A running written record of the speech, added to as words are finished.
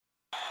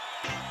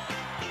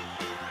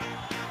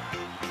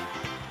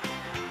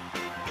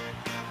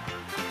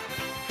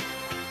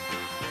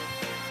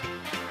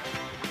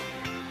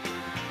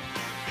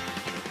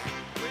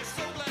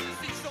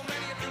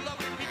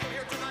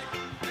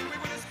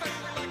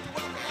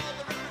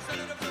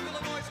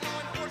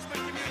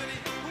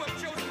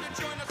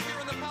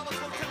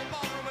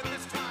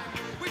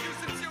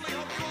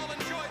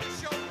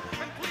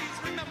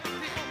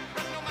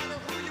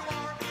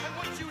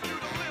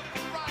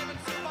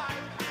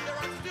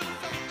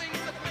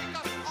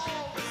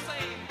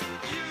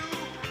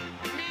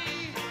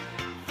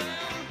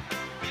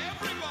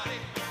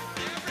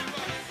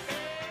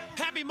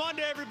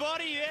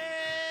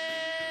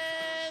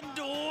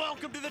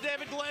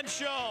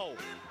Show.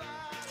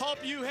 Hope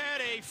you had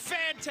a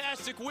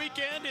fantastic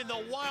weekend in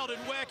the wild and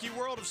wacky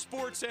world of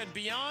sports and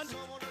beyond.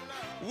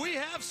 We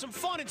have some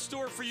fun in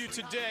store for you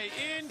today,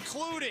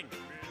 including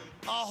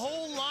a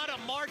whole lot of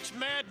March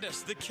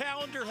Madness. The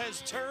calendar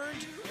has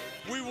turned.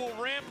 We will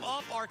ramp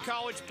up our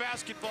college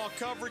basketball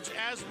coverage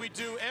as we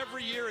do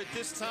every year at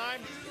this time.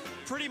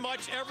 Pretty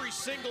much every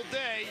single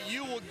day,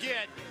 you will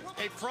get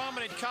a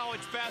prominent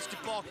college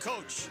basketball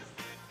coach,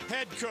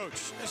 head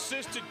coach,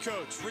 assistant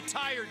coach,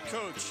 retired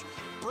coach,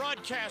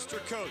 broadcaster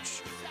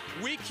coach.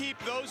 We keep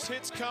those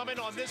hits coming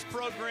on this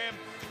program,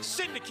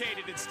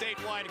 syndicated and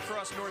statewide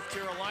across North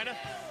Carolina,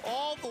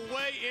 all the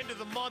way into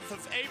the month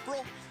of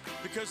April,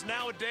 because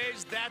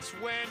nowadays that's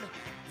when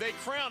they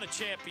crown a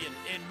champion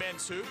in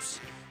men's hoops.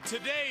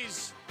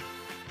 Today's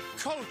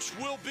coach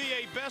will be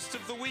a best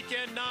of the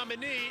weekend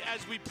nominee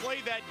as we play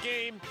that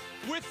game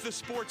with the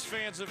sports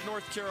fans of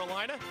North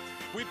Carolina.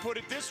 We put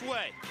it this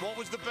way: what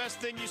was the best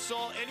thing you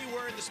saw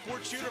anywhere in the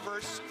sports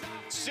universe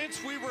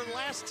since we were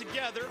last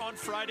together on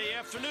Friday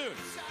afternoon?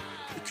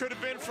 It could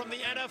have been from the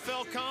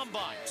NFL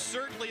Combine,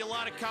 certainly a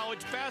lot of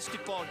college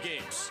basketball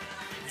games.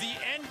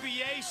 The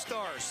NBA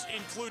stars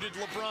included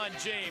LeBron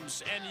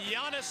James and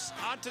Giannis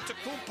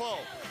Antetokounmpo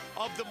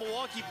of the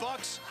Milwaukee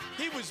Bucks.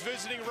 He was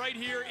visiting right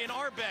here in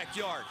our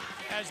backyard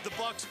as the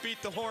Bucks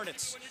beat the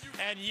Hornets.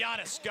 And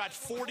Giannis got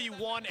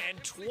 41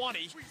 and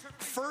 20,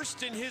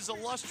 first in his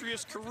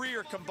illustrious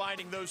career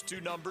combining those two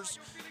numbers,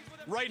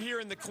 right here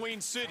in the Queen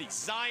City.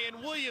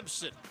 Zion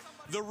Williamson,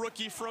 the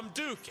rookie from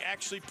Duke,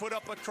 actually put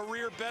up a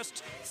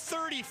career-best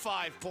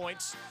 35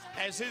 points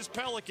as his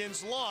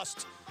Pelicans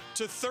lost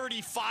to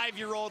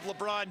 35-year-old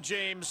LeBron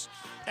James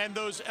and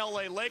those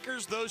LA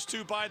Lakers. Those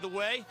two, by the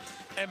way,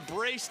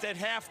 embraced at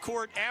half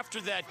court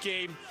after that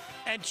game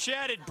and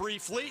chatted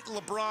briefly.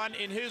 LeBron,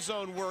 in his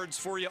own words,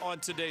 for you on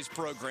today's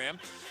program.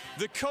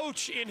 The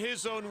coach, in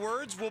his own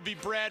words, will be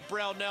Brad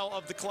Brownell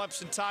of the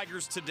Clemson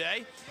Tigers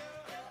today.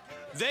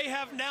 They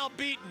have now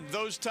beaten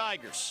those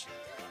Tigers,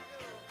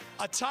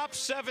 a top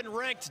 7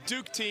 ranked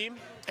Duke team,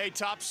 a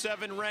top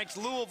 7 ranked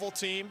Louisville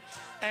team,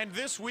 and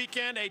this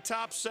weekend, a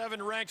top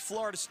 7 ranked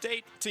Florida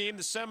State team.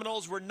 The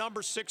Seminoles were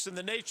number 6 in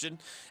the nation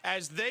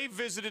as they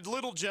visited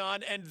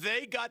Littlejohn, and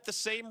they got the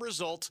same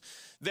result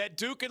that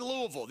Duke and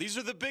Louisville. These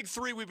are the big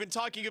three we've been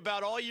talking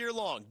about all year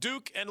long: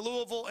 Duke and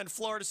Louisville and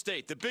Florida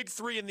State, the big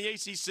three in the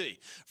ACC.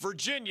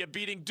 Virginia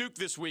beating Duke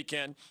this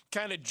weekend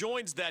kind of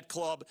joins that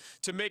club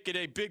to make it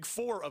a big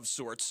four of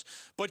sorts.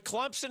 But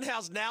Clemson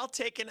has now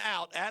taken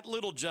out at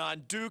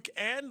Littlejohn Duke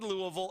and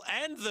Louisville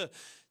and the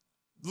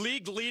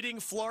league-leading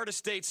Florida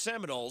State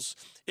Seminoles.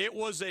 It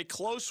was a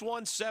close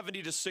one,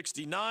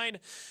 70-69.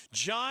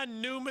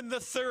 John Newman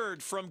III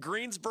from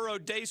Greensboro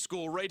Day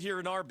School right here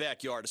in our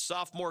backyard, a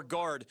sophomore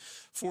guard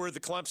for the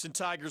Clemson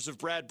Tigers of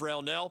Brad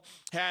Brownell,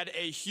 had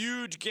a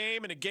huge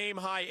game and a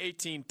game-high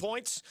 18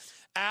 points.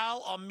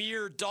 Al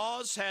Amir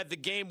Dawes had the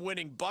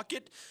game-winning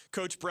bucket,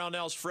 Coach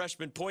Brownell's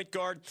freshman point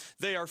guard.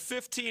 They are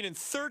 15 and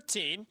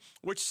 13,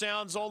 which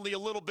sounds only a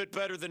little bit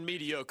better than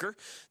mediocre.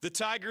 The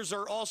Tigers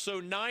are also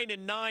 9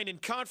 and 9 in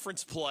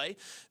conference play.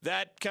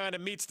 That kind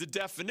of meets the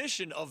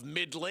definition of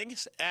middling,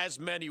 as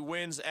many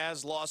wins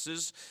as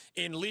losses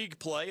in league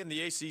play, and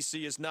the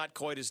ACC is not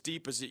quite as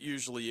deep as it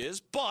usually is.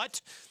 But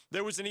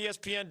there was an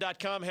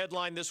ESPN.com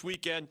headline this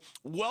weekend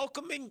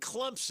welcoming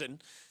Clemson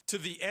to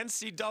the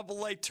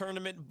NCAA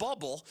tournament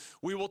bubble.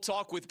 We will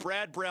talk with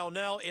Brad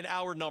Brownell in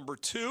hour number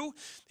 2.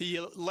 He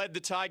led the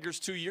Tigers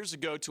 2 years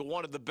ago to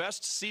one of the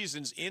best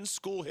seasons in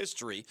school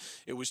history.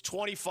 It was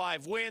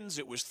 25 wins.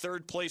 It was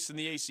 3rd place in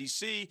the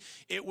ACC.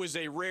 It was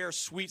a rare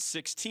Sweet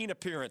 16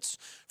 appearance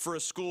for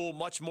a school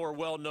much more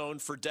well-known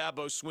for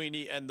Dabo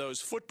Swinney and those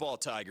football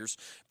Tigers.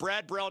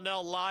 Brad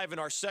Brownell live in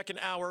our 2nd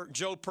hour.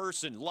 Joe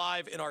Person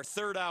live in our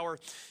 3rd hour.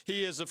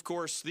 He is, of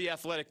course, the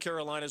Athletic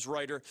Carolina's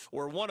writer,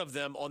 or one of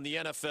them, on the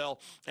NFL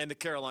and the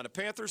Carolina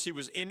Panthers. He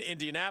was in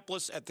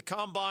Indianapolis at the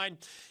Combine,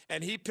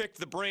 and he picked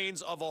the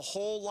brains of a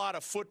whole lot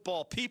of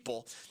football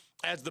people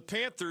as the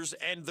Panthers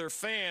and their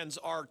fans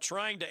are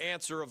trying to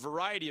answer a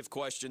variety of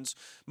questions,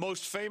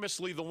 most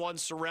famously the one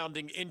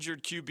surrounding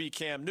injured QB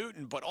Cam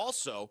Newton. But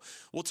also,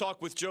 we'll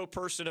talk with Joe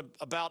Person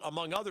about,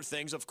 among other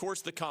things, of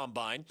course, the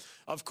Combine,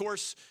 of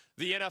course,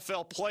 the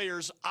NFL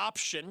players'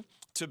 option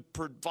to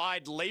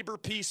provide labor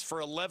peace for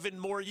 11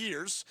 more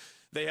years.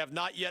 They have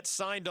not yet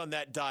signed on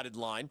that dotted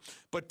line.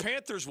 But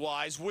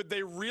Panthers-wise, would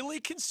they really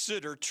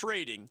consider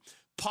trading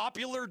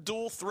popular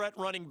dual-threat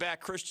running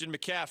back Christian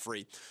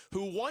McCaffrey,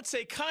 who wants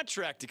a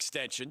contract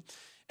extension?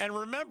 And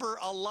remember,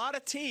 a lot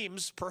of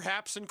teams,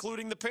 perhaps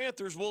including the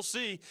Panthers, we'll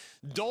see,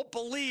 don't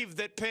believe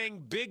that paying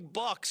big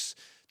bucks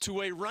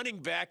to a running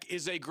back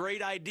is a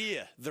great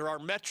idea. There are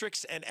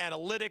metrics and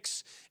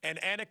analytics and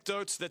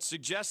anecdotes that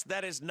suggest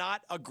that is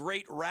not a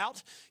great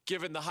route,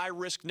 given the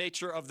high-risk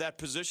nature of that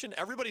position.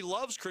 Everybody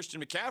loves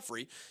Christian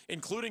McCaffrey,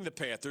 including the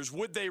Panthers.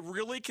 Would they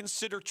really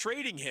consider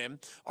trading him?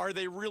 Are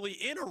they really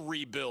in a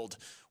rebuild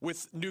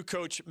with new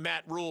coach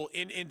Matt Rule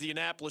in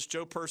Indianapolis?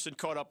 Joe Person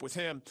caught up with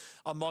him,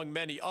 among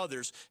many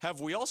others. Have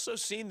we also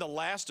seen the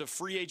last of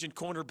free agent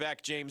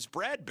cornerback James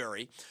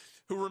Bradbury,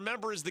 who,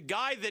 remember, is the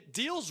guy that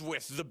deals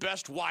with the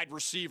best wide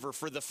receiver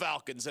for the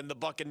Falcons and the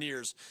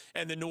Buccaneers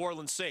and the New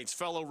Orleans Saints,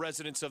 fellow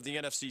residents of the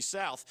NFC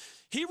South.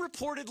 He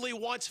reportedly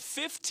wants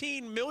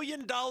 $15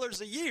 million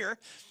a year,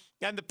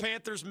 and the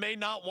Panthers may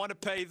not want to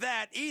pay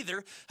that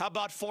either. How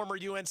about former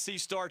UNC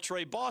star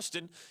Trey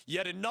Boston,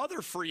 yet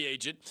another free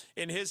agent,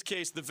 in his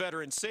case the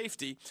veteran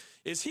safety?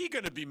 Is he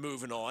going to be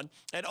moving on?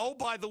 And oh,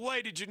 by the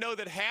way, did you know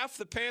that half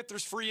the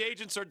Panthers free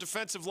agents are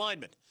defensive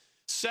linemen?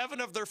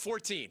 7 of their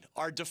 14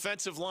 are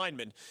defensive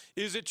linemen.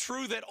 Is it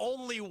true that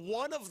only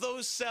one of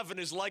those 7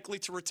 is likely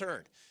to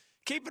return?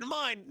 Keep in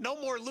mind, no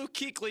more Luke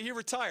Kuechly, he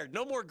retired.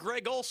 No more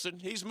Greg Olsen,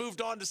 he's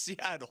moved on to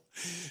Seattle.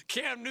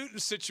 Cam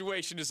Newton's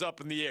situation is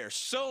up in the air.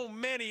 So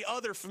many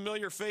other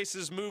familiar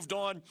faces moved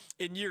on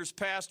in years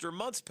past or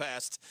months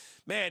past.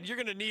 Man, you're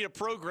going to need a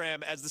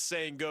program, as the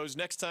saying goes,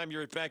 next time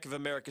you're at Bank of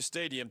America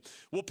Stadium.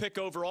 We'll pick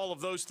over all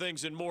of those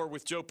things and more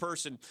with Joe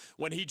Person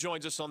when he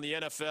joins us on the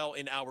NFL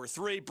in Hour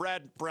 3.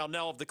 Brad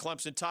Brownell of the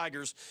Clemson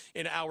Tigers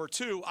in Hour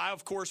 2. I,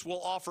 of course,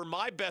 will offer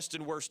my best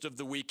and worst of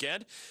the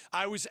weekend.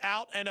 I was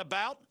out and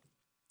about.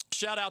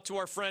 Shout out to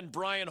our friend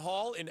Brian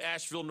Hall in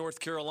Asheville, North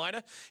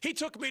Carolina. He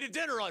took me to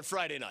dinner on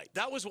Friday night.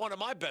 That was one of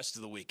my best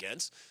of the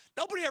weekends.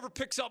 Nobody ever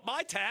picks up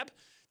my tab.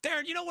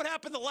 Darren, you know what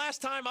happened the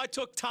last time I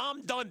took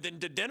Tom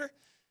Dundon to dinner?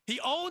 He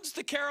owns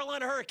the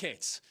Carolina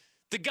Hurricanes.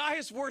 The guy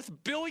is worth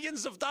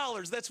billions of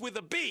dollars. That's with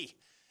a B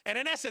and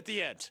an S at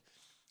the end.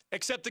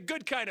 Except the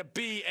good kind of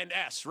B and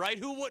S, right?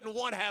 Who wouldn't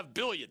want to have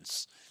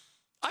billions?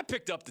 I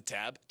picked up the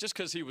tab just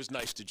because he was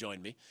nice to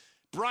join me.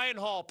 Brian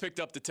Hall picked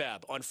up the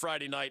tab on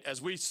Friday night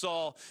as we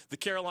saw the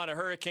Carolina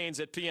Hurricanes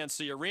at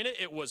PNC Arena.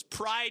 It was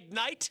Pride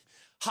Night.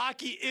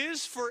 Hockey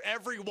is for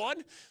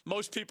everyone.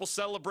 Most people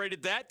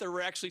celebrated that. There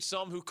were actually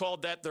some who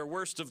called that their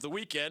worst of the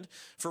weekend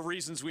for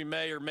reasons we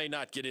may or may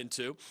not get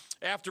into.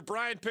 After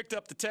Brian picked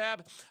up the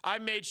tab, I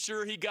made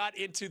sure he got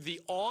into the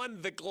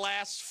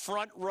on-the-glass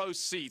front row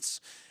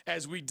seats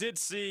as we did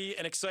see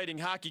an exciting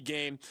hockey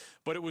game,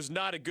 but it was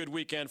not a good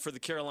weekend for the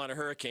Carolina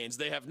Hurricanes.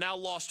 They have now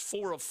lost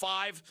 4 of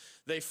 5.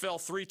 They fell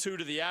 3-2 to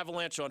the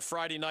Avalanche on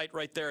Friday night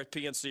right there at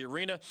PNC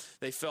Arena.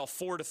 They fell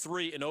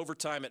 4-3 in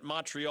overtime at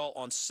Montreal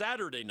on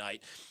Saturday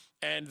night.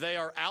 And they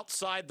are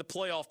outside the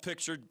playoff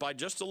picture by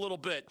just a little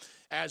bit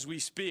as we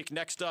speak.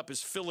 Next up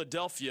is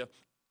Philadelphia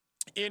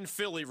in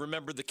Philly.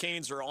 Remember, the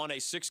Canes are on a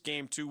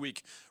 6-game,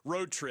 2-week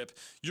road trip.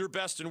 Your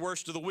best and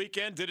worst of the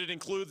weekend, did it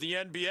include the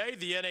NBA,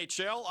 the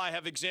NHL? I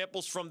have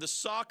examples from the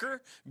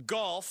soccer,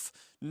 golf,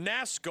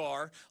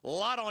 NASCAR, a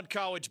lot on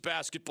college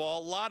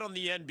basketball, a lot on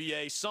the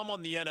NBA, some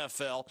on the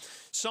NFL.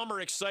 Some are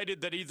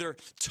excited that either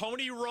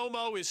Tony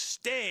Romo is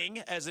staying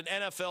as an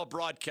NFL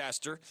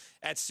broadcaster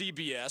at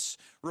CBS,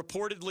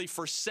 reportedly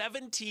for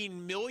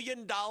 $17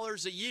 million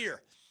a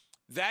year.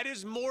 That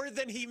is more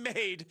than he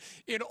made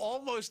in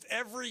almost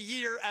every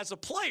year as a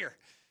player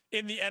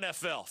in the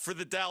NFL for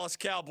the Dallas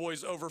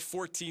Cowboys over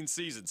 14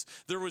 seasons.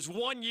 There was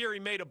one year he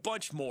made a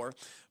bunch more,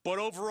 but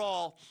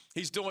overall,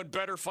 he's doing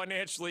better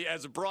financially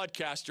as a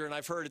broadcaster, and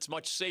I've heard it's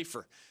much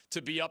safer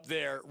to be up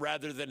there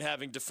rather than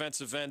having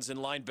defensive ends and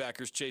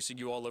linebackers chasing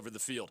you all over the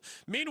field.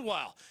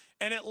 Meanwhile,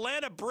 an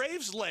Atlanta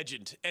Braves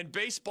legend and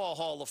Baseball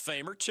Hall of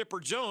Famer, Chipper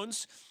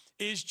Jones,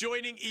 is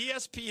joining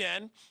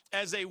ESPN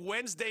as a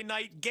Wednesday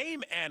night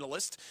game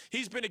analyst.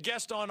 He's been a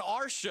guest on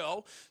our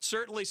show,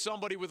 certainly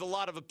somebody with a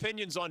lot of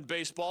opinions on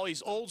baseball.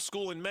 He's old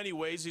school in many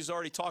ways. He's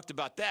already talked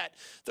about that.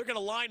 They're going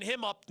to line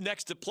him up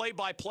next to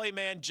play-by-play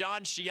man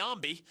John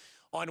Sciambi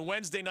on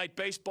Wednesday Night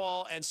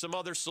Baseball and some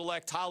other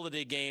select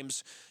holiday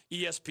games,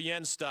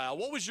 ESPN style.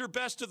 What was your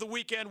best of the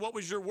weekend? What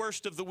was your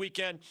worst of the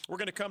weekend? We're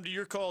going to come to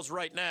your calls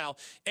right now.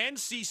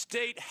 NC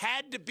State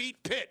had to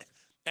beat Pitt,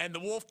 and the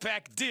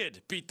Wolfpack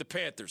did beat the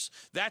Panthers.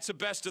 That's a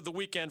best of the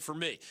weekend for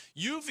me.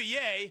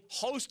 UVA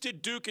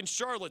hosted Duke in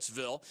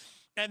Charlottesville,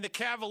 and the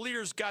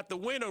Cavaliers got the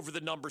win over the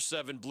number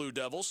 7 Blue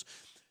Devils.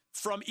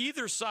 From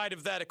either side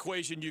of that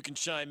equation, you can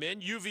chime in.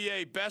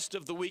 UVA best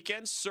of the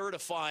weekend,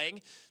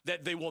 certifying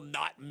that they will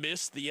not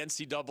miss the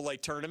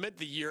NCAA tournament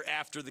the year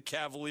after the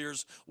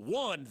Cavaliers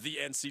won the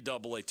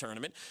NCAA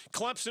tournament.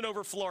 Clemson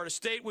over Florida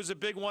State was a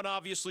big one,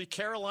 obviously.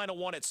 Carolina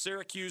won at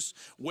Syracuse.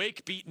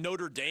 Wake beat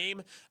Notre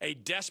Dame, a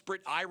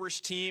desperate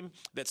Irish team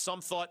that some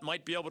thought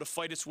might be able to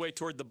fight its way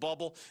toward the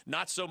bubble.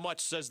 Not so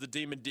much, says the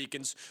Demon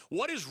Deacons.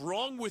 What is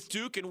wrong with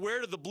Duke, and where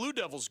do the Blue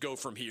Devils go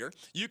from here?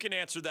 You can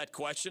answer that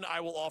question.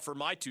 I will offer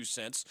my 2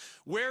 cents.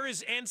 Where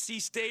is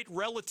NC State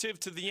relative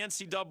to the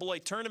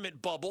NCAA tournament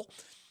bubble?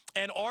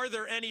 And are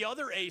there any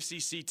other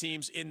ACC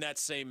teams in that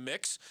same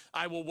mix?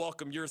 I will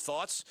welcome your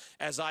thoughts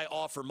as I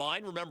offer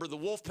mine. Remember, the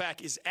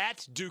Wolfpack is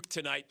at Duke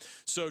tonight,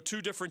 so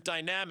 2 different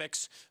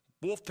dynamics.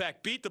 Wolfpack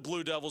beat the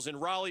Blue Devils in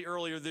Raleigh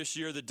earlier this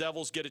year. The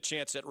Devils get a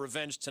chance at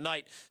revenge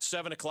tonight,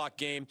 7 o'clock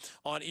game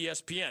on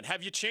ESPN.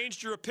 Have you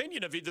changed your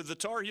opinion of either the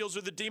Tar Heels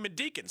or the Demon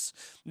Deacons?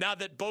 Now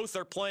that both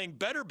are playing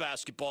better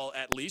basketball,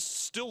 at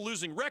least, still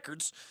losing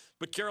records,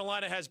 but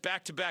Carolina has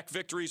back-to-back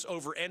victories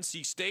over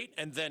NC State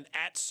and then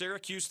at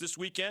Syracuse this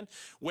weekend.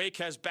 Wake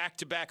has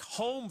back-to-back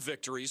home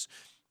victories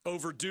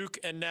over Duke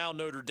and now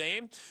Notre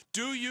Dame?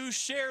 Do you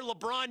share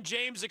LeBron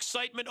James'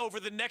 excitement over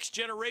the next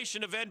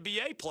generation of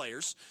NBA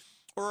players?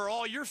 Or are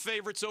all your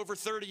favorites over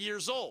 30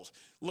 years old?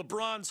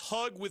 LeBron's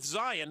hug with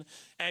Zion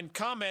and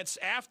comments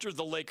after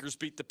the Lakers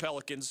beat the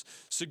Pelicans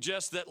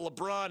suggest that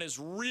LeBron is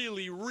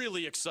really,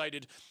 really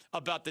excited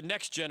about the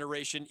next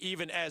generation,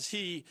 even as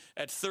he,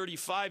 at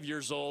 35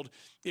 years old,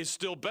 is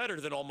still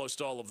better than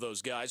almost all of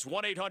those guys.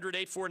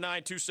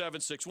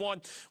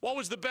 1-800-849-2761. What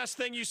was the best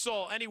thing you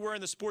saw anywhere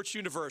in the sports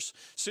universe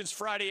since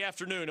Friday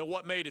afternoon, and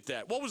what made it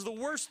that? What was the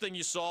worst thing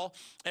you saw,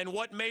 and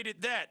what made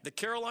it that? The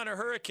Carolina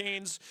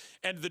Hurricanes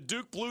and the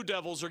Duke Blue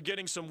Devils are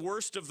getting some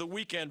worst of the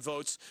weekend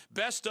votes.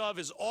 Best of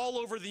is all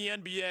over the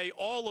NBA,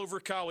 all over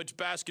college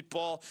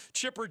basketball.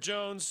 Chipper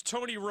Jones,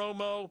 Tony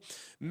Romo.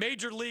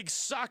 Major League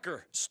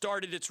Soccer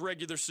started its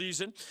regular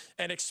season,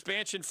 and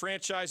expansion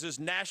franchises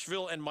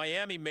Nashville and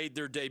Miami made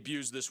their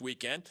debuts this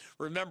weekend.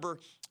 Remember,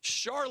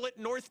 Charlotte,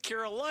 North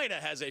Carolina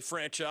has a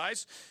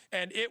franchise,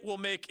 and it will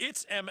make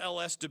its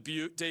MLS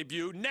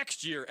debut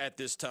next year at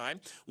this time.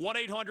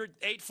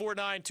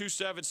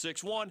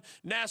 1-800-849-2761.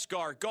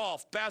 NASCAR,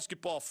 golf,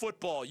 basketball,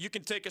 football. You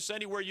can take us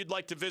anywhere you'd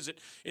like to visit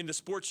in the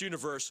sports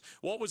universe.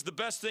 What was the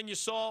best thing you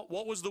saw?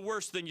 What was the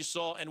worst thing you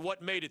saw? And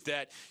what made it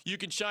that? You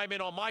can chime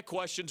in on my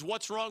questions.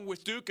 What's wrong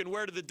with Duke, and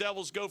where do the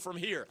Devils go from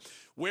here?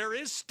 Where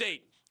is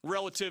State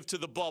relative to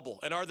the bubble?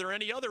 And are there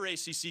any other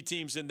ACC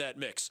teams in that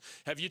mix?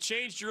 Have you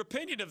changed your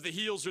opinion of the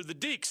Heels or the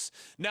Deeks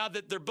now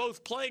that they're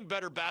both playing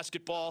better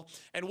basketball?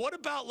 And what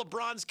about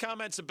LeBron's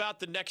comments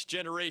about the next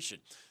generation?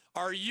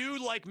 Are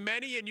you like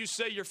many and you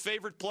say your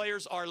favorite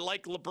players are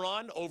like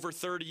LeBron, over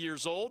 30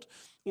 years old?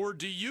 Or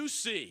do you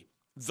see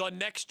the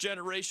next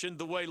generation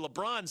the way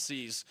LeBron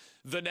sees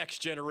the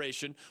next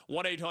generation?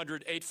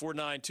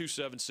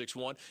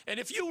 1-800-849-2761. And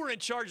if you were in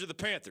charge of the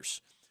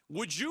Panthers,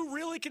 would you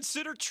really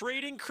consider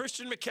trading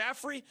Christian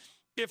McCaffrey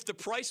if the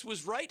price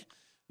was right?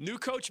 New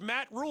coach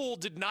Matt Rule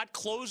did not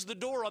close the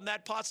door on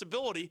that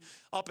possibility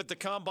up at the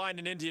Combine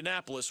in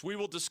Indianapolis. We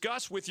will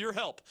discuss with your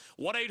help.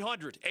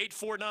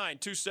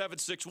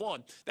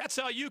 1-800-849-2761. That's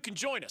how you can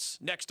join us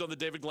next on The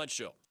David Glenn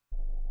Show.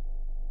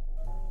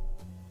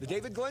 The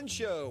David Glenn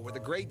Show, where the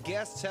great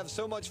guests have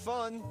so much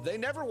fun, they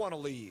never want to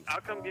leave. I'll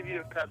come give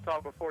you a pep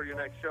talk before your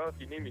next show if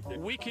you need me to.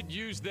 We could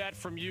use that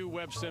from you,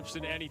 Webb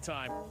Simpson,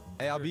 anytime.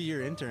 Hey, I'll be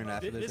your intern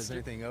after this. Is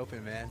anything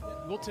open, man?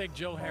 We'll take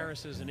Joe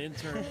Harris as an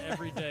intern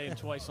every day and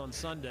twice on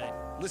Sunday.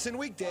 Listen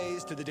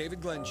weekdays to The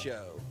David Glenn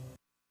Show.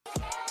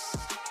 In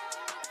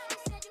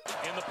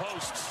the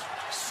post,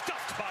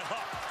 stuffed by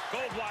Huff.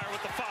 Goldwire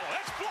with the follow.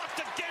 That's blocked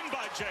again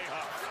by Jay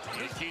Huff.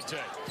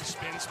 Nikita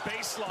spins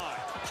baseline,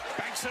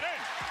 banks it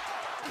in.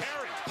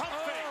 Carey, pump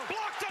fake,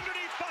 blocked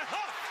underneath by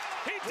Huff.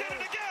 He did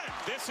it again.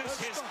 This is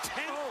his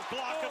 10th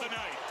block of the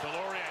night.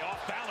 Delorier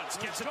off balance,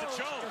 gets it to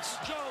Jones.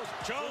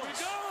 Jones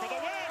for the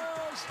win.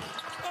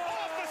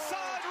 Off the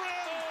side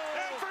rim,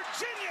 and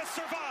Virginia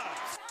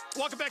survives.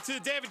 Welcome back to the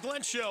David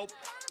Glenn Show.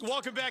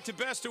 Welcome back to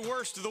Best and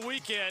Worst of the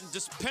Weekend.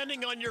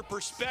 Depending on your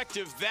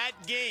perspective, that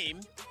game,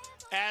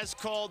 as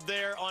called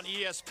there on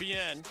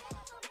ESPN,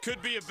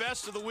 could be a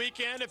best of the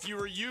weekend if you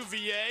were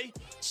UVA,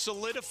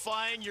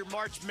 solidifying your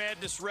March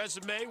Madness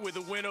resume with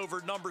a win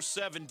over number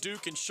 7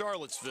 Duke in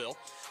Charlottesville.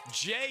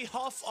 Jay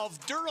Huff of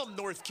Durham,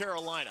 North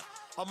Carolina,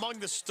 among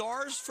the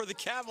stars for the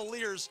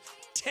Cavaliers,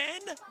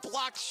 10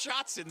 blocked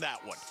shots in that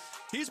one.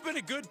 He's been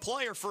a good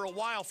player for a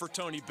while for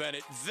Tony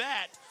Bennett.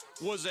 That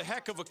was a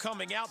heck of a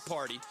coming out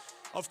party.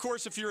 Of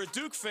course, if you're a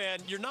Duke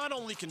fan, you're not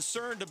only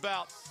concerned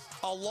about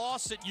a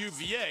loss at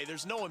UVA.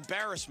 There's no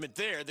embarrassment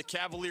there. The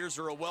Cavaliers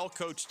are a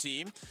well-coached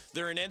team.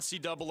 They're an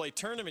NCAA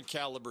tournament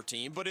caliber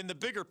team. But in the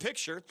bigger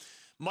picture,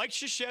 Mike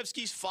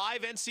Krzyzewski's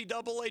 5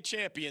 NCAA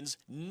champions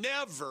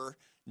never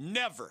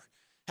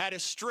had a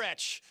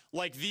stretch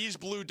like these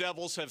Blue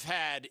Devils have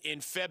had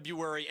in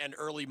February and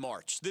early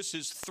March. This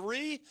is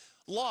 3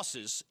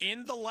 losses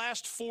in the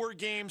last 4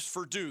 games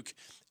for Duke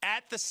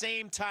at the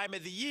same time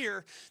of the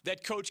year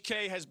that Coach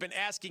K has been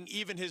asking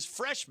even his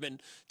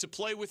freshmen to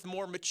play with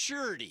more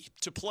maturity,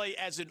 to play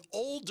as an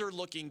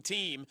older-looking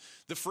team,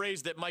 the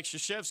phrase that Mike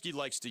Krzyzewski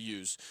likes to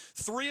use.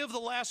 3 of the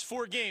last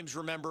 4 games,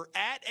 remember,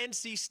 at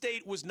NC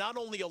State was not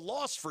only a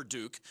loss for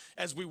Duke,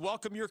 as we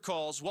welcome your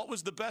calls. What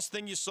was the best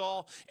thing you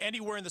saw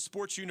anywhere in the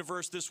sports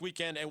universe this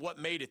weekend, and what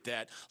made it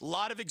that? A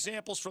lot of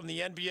examples from the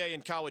NBA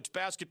and college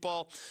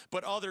basketball,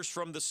 but others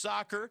from the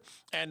soccer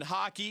and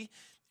hockey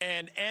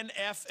and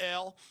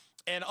NFL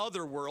and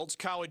other worlds,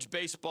 college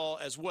baseball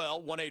as well.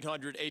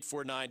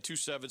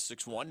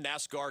 1-800-849-2761.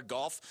 NASCAR,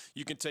 golf.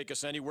 You can take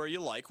us anywhere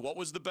you like. What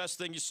was the best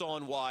thing you saw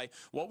and why?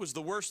 What was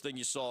the worst thing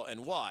you saw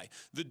and why?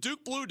 The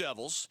Duke Blue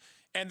Devils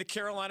and the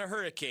Carolina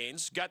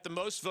Hurricanes got the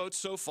most votes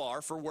so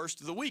far for worst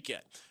of the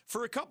weekend.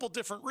 For a couple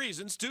different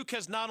reasons. Duke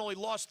has not only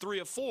lost 3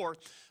 of 4,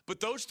 but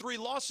those 3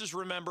 losses,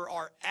 remember,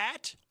 are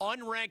at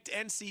unranked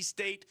NC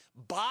State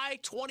by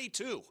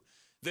 22.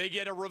 They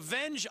get a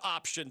revenge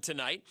option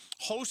tonight,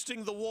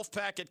 hosting the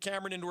Wolfpack at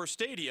Cameron Indoor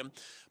Stadium.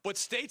 But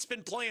State's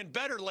been playing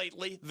better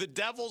lately. The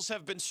Devils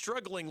have been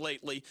struggling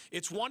lately.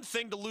 It's one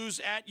thing to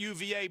lose at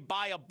UVA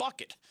by a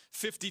bucket,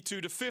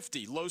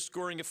 52-50.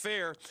 Low-scoring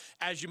affair,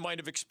 as you might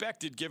have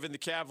expected, given the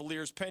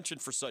Cavaliers'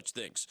 penchant for such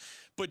things.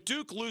 But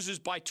Duke loses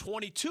by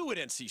 22 at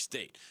NC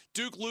State.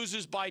 Duke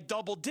loses by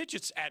double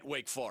digits at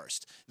Wake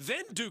Forest.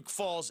 Then Duke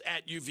falls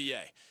at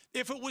UVA.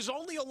 If it was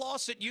only a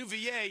loss at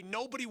UVA,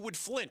 nobody would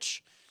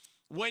flinch.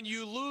 When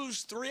you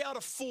lose 3 out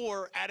of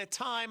 4 at a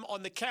time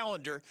on the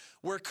calendar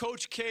where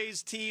Coach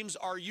K's teams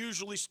are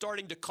usually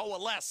starting to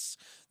coalesce,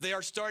 they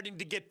are starting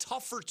to get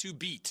tougher to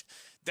beat.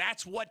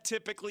 That's what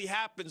typically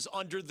happens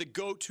under the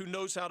GOAT who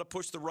knows how to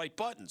push the right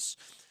buttons.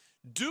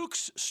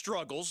 Duke's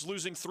struggles,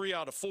 losing 3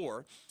 out of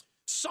 4,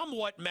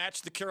 somewhat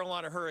match the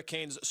Carolina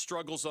Hurricanes'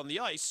 struggles on the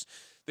ice.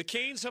 The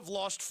Canes have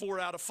lost 4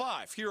 out of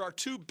 5. Here are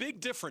 2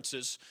 big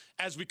differences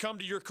as we come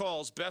to your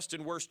calls, best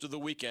and worst of the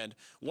weekend,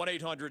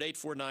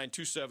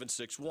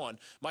 1-800-849-2761.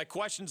 My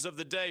questions of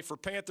the day for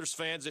Panthers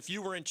fans: if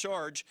you were in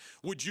charge,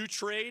 would you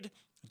trade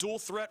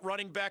dual-threat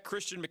running back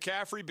Christian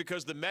McCaffrey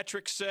because the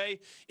metrics say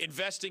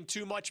investing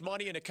too much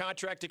money in a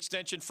contract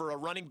extension for a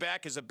running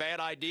back is a bad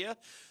idea?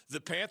 The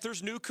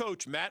Panthers' new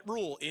coach, Matt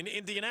Rule, in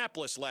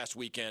Indianapolis last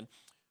week and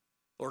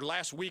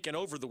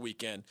over the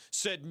weekend,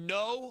 said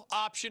no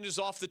option is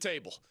off the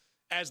table.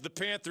 As the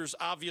Panthers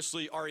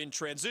obviously are in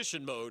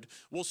transition mode,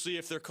 we'll see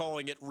if they're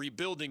calling it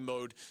rebuilding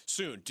mode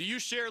soon. Do you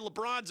share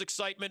LeBron's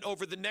excitement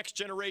over the next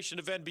generation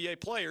of NBA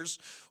players,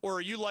 or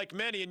are you like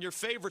many and your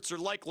favorites are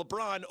like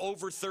LeBron,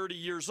 over 30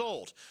 years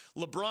old?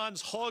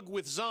 LeBron's hug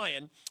with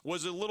Zion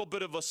was a little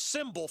bit of a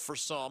symbol for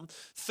some.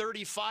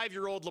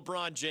 35-year-old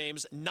LeBron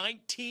James,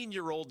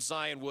 19-year-old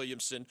Zion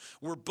Williamson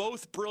were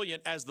both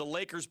brilliant as the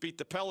Lakers beat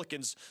the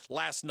Pelicans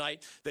last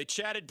night. They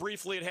chatted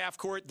briefly at half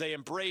court. They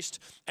embraced,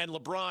 and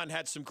LeBron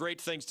had some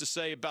great things to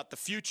say about the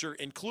future,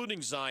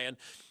 including Zion,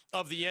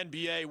 of the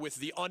NBA with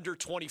the under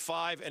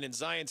 25 and, in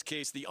Zion's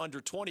case, the under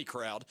 20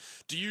 crowd.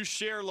 Do you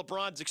share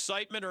LeBron's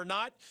excitement or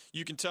not?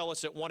 You can tell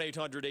us at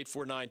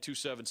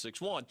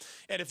 1-800-849-2761.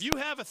 And if you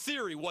have a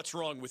theory, what's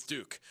wrong with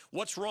Duke?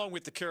 What's wrong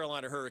with the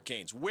Carolina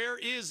Hurricanes? Where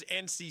is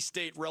NC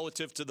State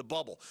relative to the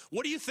bubble?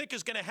 What do you think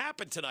is going to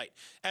happen tonight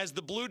as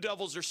the Blue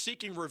Devils are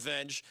seeking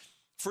revenge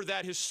for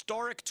that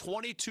historic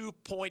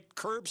 22-point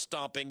curb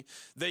stomping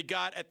they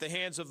got at the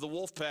hands of the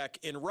Wolfpack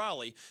in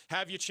Raleigh?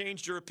 Have you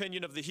changed your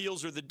opinion of the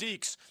Heels or the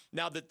Deeks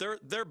now that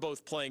they're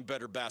both playing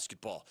better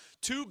basketball?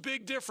 2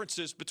 big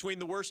differences between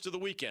the worst of the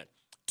weekend.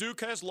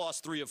 Duke has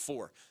lost 3 of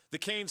 4. The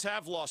Canes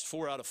have lost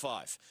 4 out of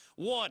 5.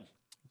 1,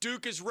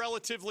 Duke is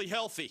relatively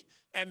healthy,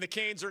 and the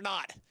Canes are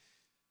not.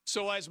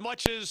 So as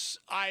much as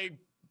I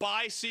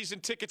buy season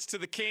tickets to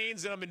the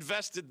Canes and I'm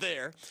invested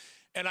there,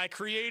 and I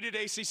created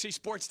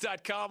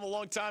ACCSports.com a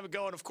long time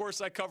ago, and, of course,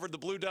 I covered the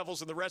Blue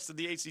Devils and the rest of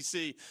the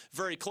ACC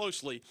very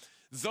closely.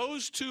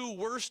 Those 2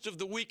 worst of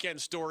the weekend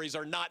stories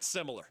are not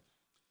similar.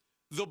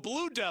 The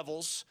Blue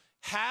Devils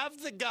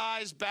have the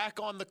guys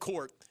back on the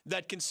court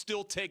that can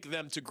still take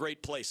them to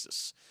great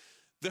places.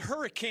 The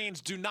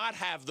Hurricanes do not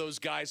have those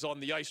guys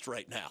on the ice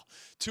right now.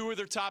 2 of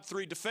their top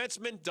 3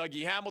 defensemen,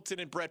 Dougie Hamilton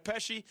and Brett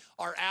Pesce,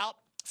 are out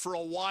for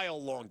a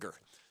while longer.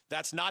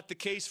 That's not the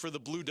case for the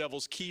Blue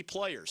Devils' key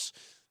players.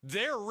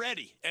 They're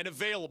ready and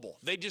available.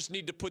 They just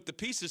need to put the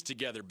pieces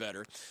together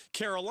better.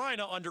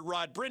 Carolina, under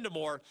Rod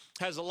Brindamore,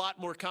 has a lot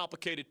more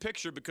complicated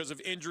picture because of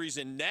injuries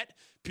in net.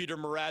 Peter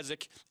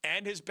Mrazek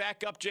and his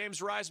backup, James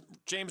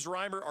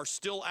Reimer, are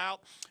still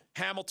out.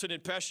 Hamilton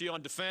and Pesce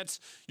on defense.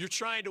 You're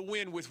trying to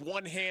win with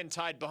one hand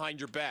tied behind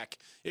your back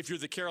if you're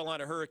the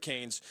Carolina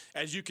Hurricanes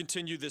as you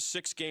continue this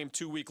 6-game,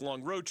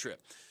 2-week-long road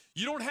trip.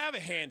 You don't have a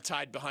hand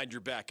tied behind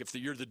your back if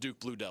you're the Duke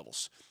Blue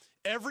Devils.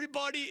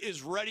 Everybody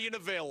is ready and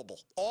available.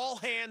 All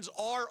hands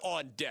are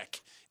on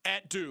deck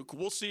at Duke.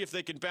 We'll see if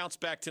they can bounce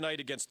back tonight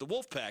against the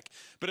Wolfpack.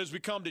 But as we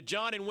come to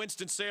John in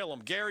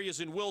Winston-Salem, Gary is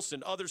in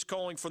Wilson, others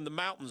calling from the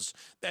mountains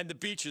and the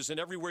beaches and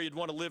everywhere you'd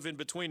want to live in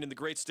between in the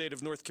great state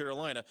of North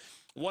Carolina,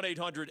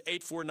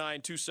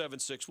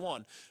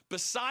 1-800-849-2761.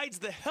 Besides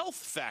the health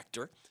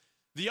factor,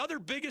 the other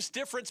biggest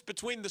difference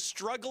between the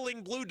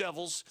struggling Blue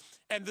Devils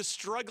and the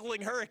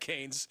struggling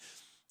Hurricanes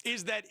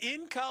is that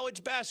in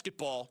college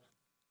basketball,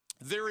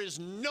 there is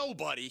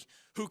nobody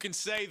who can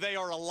say they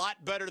are a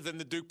lot better than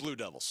the Duke Blue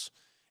Devils.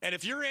 And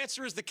if your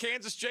answer is the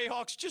Kansas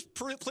Jayhawks, just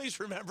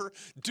please remember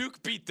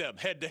Duke beat them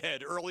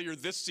head-to-head earlier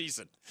this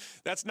season.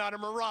 That's not a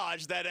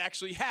mirage. That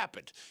actually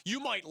happened.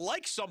 You might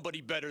like somebody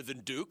better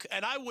than Duke,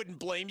 and I wouldn't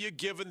blame you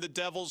given the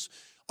Devils'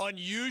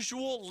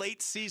 unusual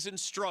late-season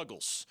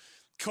struggles.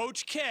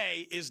 Coach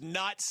K is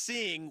not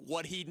seeing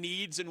what he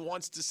needs and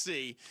wants to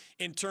see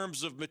in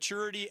terms of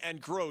maturity and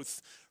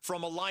growth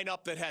from a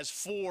lineup that has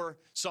 4,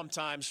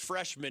 sometimes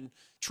freshmen,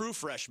 true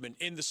freshmen,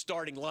 in the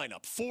starting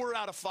lineup. 4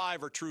 out of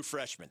 5 are true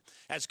freshmen.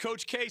 As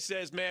Coach K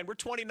says, man, we're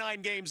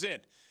 29 games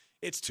in.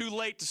 It's too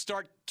late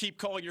to keep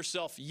calling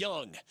yourself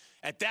young.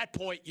 At that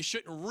point, you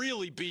shouldn't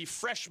really be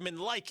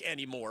freshman-like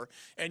anymore,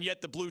 and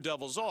yet the Blue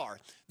Devils are.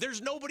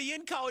 There's nobody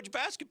in college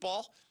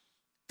basketball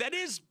that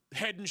is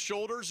head and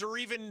shoulders or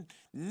even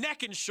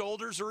neck and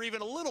shoulders or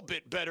even a little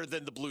bit better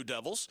than the Blue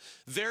Devils.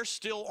 They're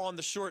still on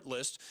the short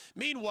list.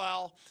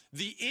 Meanwhile,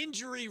 the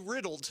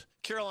injury-riddled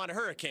Carolina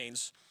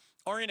Hurricanes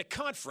are in a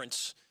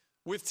conference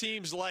with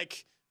teams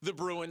like the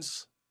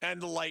Bruins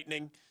and the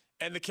Lightning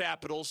and the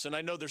Capitals, and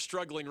I know they're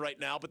struggling right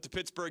now, but the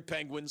Pittsburgh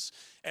Penguins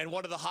and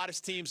one of the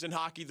hottest teams in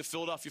hockey, the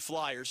Philadelphia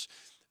Flyers.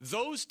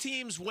 Those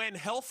teams, when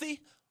healthy,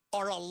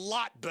 are a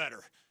lot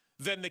better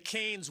than the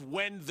Canes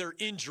when they're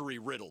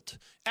injury-riddled.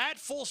 At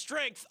full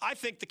strength, I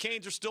think the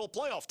Canes are still a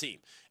playoff team,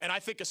 and I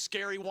think a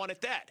scary one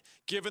at that,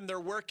 given their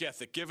work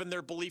ethic, given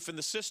their belief in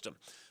the system.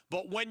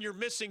 But when you're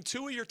missing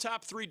 2 of your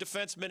top 3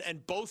 defensemen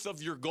and both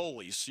of your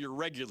goalies, your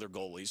regular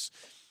goalies,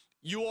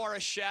 you are a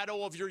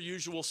shadow of your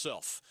usual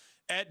self.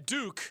 At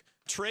Duke,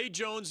 Trey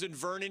Jones and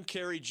Vernon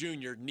Carey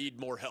Jr. need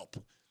more help.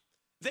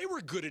 They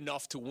were good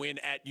enough to win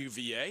at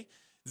UVA.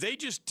 They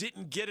just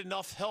didn't get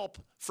enough help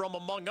from,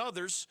 among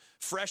others,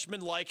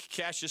 freshmen like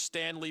Cassius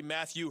Stanley,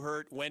 Matthew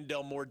Hurt,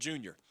 Wendell Moore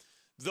Jr.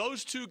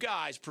 Those 2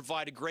 guys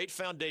provide a great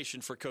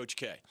foundation for Coach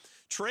K.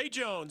 Trey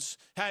Jones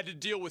had to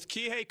deal with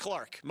Kihei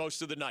Clark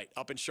most of the night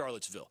up in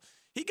Charlottesville.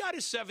 He got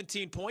his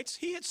 17 points.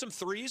 He hit some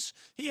threes.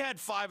 He had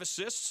 5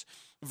 assists.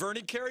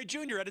 Vernon Carey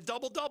Jr. had a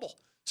double-double.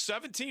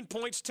 17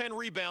 points, 10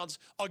 rebounds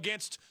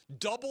against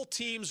double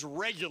teams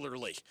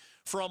regularly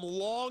from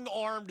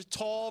long-armed,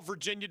 tall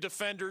Virginia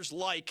defenders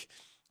like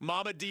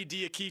Mamadi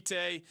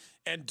Diakite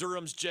and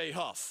Durham's Jay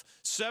Huff.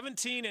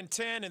 17 and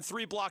 10 and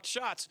 3 blocked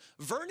shots.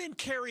 Vernon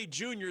Carey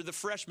Jr., the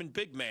freshman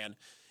big man,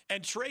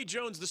 and Trey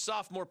Jones, the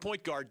sophomore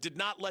point guard, did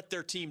not let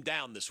their team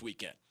down this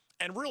weekend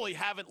and really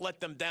haven't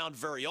let them down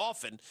very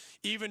often,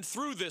 even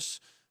through this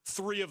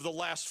 3 of the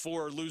last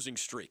 4 losing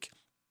streak.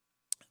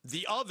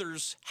 The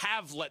others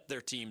have let their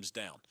teams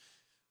down.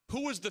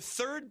 Who was the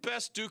 3rd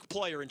best Duke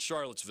player in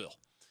Charlottesville?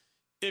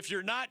 If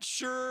you're not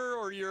sure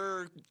or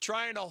you're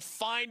trying to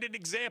find an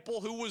example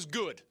who was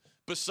good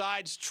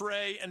besides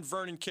Trey and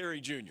Vernon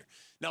Carey Jr.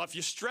 Now, if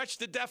you stretch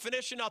the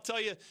definition, I'll tell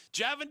you,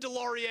 Javin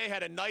DeLaurier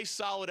had a nice,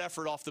 solid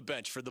effort off the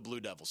bench for the Blue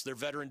Devils, their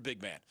veteran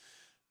big man.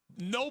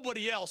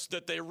 Nobody else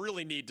that they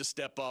really need to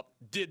step up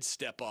did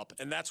step up,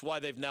 and that's why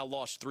they've now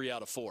lost 3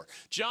 out of 4.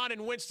 John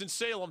in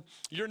Winston-Salem,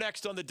 you're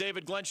next on the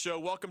David Glenn Show.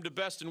 Welcome to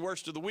Best and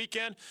Worst of the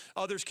Weekend.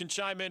 Others can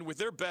chime in with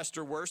their best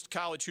or worst,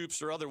 college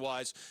hoops or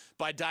otherwise,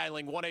 by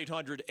dialing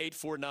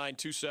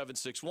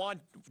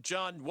 1-800-849-2761.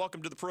 John,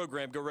 welcome to the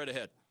program. Go right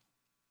ahead.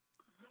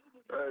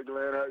 Hey,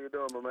 Glenn, how you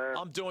doing, my man?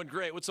 I'm doing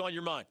great. What's on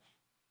your mind?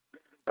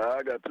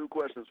 I got 2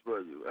 questions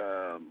for you.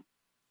 I'm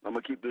going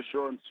to keep this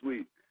short and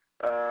sweet.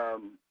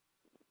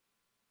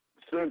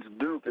 Since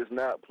Duke is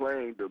not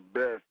playing the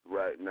best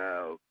right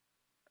now,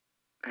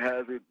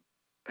 has the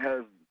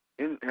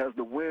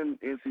win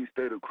NC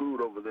State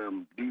accrued over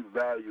them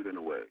devalued in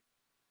a way?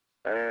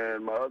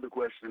 And my other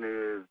question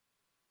is,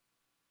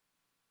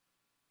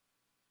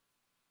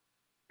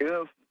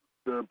 if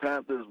the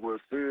Panthers were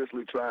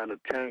seriously trying to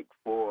tank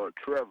for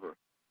Trevor,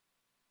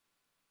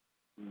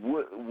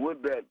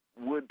 would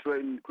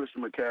trading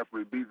Christian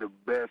McCaffrey be the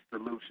best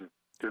solution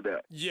to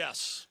that?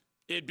 Yes.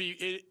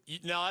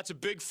 Now, that's a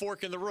big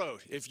fork in the road.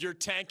 If you're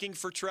tanking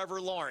for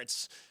Trevor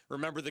Lawrence,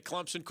 remember the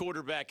Clemson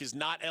quarterback is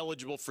not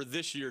eligible for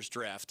this year's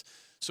draft.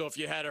 So if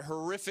you had a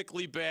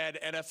horrifically bad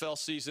NFL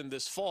season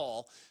this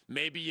fall,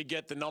 maybe you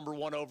get the number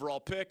 1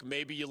 overall pick.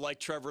 Maybe you like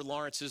Trevor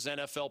Lawrence's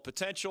NFL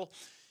potential.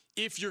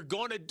 If you're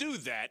going to do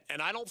that,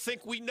 and I don't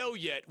think we know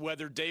yet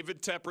whether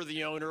David Tepper,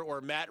 the owner,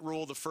 or Matt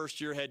Rule, the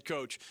first-year head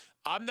coach,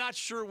 I'm not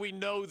sure we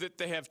know that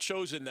they have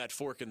chosen that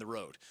fork in the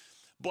road.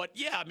 But,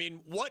 yeah, I mean,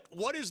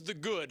 what is the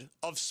good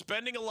of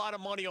spending a lot of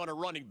money on a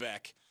running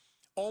back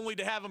only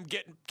to have him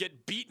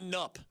get beaten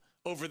up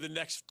over the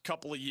next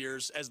couple of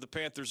years as the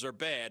Panthers are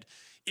bad?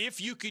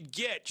 If you could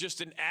get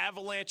just an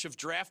avalanche of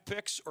draft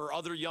picks or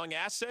other young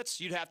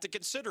assets, you'd have to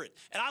consider it.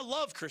 And I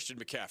love Christian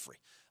McCaffrey.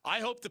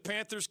 I hope the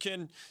Panthers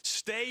can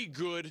stay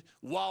good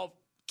while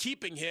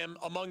keeping him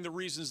among the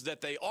reasons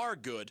that they are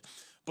good.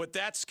 But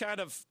that's kind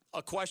of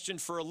a question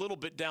for a little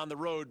bit down the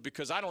road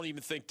because I don't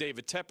even think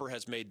David Tepper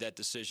has made that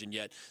decision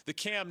yet. The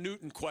Cam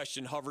Newton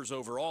question hovers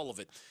over all of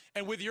it.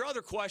 And with your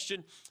other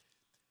question,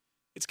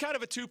 it's kind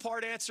of a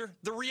 2-part answer.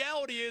 The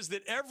reality is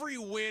that every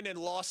win and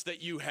loss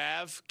that you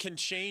have can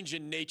change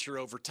in nature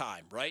over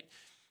time, right?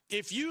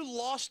 If you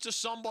lost to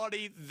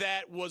somebody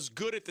that was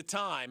good at the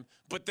time,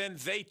 but then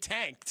they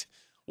tanked,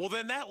 well,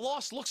 then that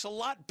loss looks a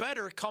lot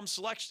better come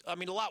selection. I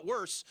mean, a lot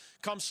worse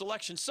come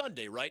Selection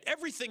Sunday, right?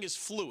 Everything is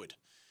fluid.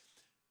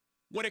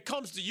 When it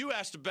comes to, you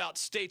asked about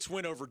State's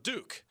win over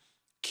Duke.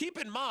 Keep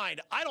in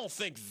mind, I don't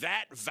think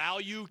that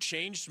value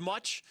changed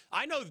much.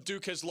 I know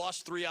Duke has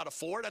lost 3 out of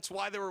 4. That's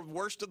why they were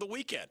worst of the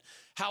weekend.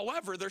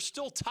 However, they're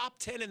still top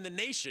 10 in the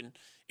nation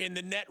in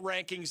the net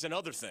rankings and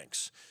other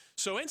things.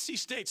 So NC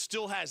State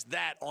still has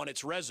that on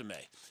its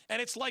resume.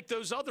 And it's like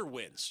those other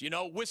wins. You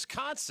know,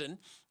 Wisconsin,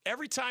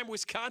 every time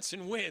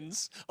Wisconsin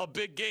wins a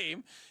big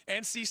game,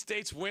 NC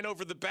State's win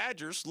over the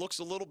Badgers looks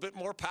a little bit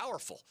more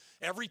powerful.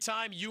 Every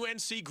time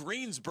UNC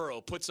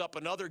Greensboro puts up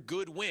another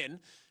good win,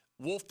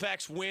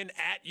 Wolfpack's win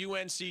at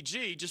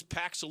UNCG just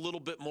packs a little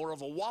bit more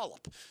of a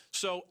wallop.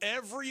 So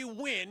every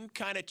win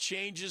kind of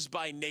changes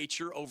by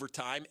nature over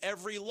time.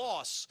 Every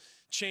loss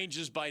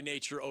changes by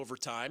nature over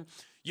time.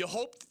 You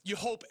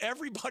hope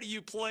everybody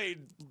you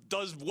played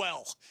does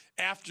well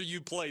after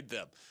you played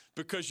them,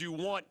 because you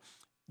want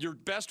your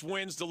best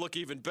wins to look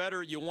even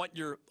better. You want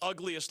your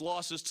ugliest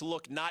losses to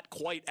look not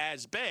quite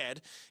as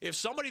bad. If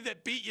somebody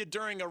that beat you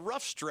during a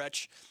rough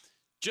stretch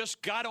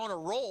just got on a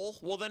roll,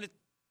 well, then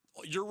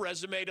your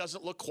resume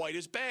doesn't look quite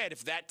as bad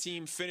if that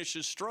team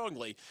finishes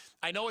strongly.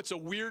 I know it's a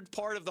weird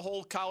part of the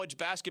whole college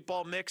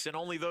basketball mix, and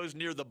only those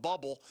near the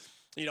bubble,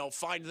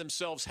 find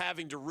themselves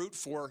having to root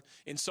for,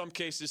 in some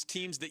cases,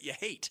 teams that you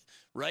hate,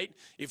 right?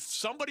 If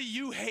somebody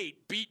you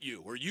hate beat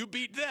you or you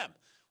beat them,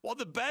 well,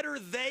 the better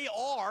they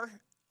are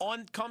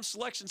on come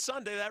Selection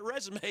Sunday, that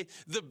resume,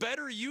 the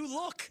better you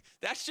look.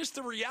 That's just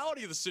the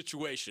reality of the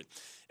situation.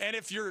 And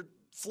if you're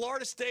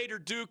Florida State or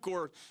Duke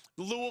or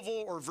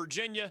Louisville or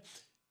Virginia,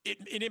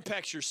 it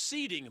impacts your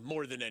seeding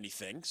more than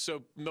anything,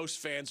 so most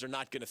fans are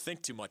not going to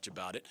think too much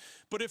about it.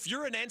 But if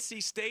you're an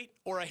NC State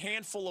or a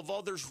handful of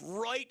others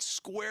right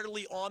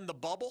squarely on the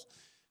bubble,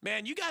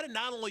 man, you got to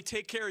not only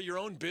take care of your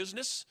own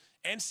business.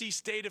 NC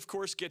State, of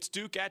course, gets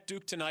Duke at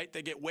Duke tonight.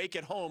 They get Wake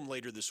at home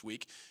later this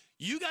week.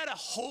 You got to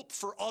hope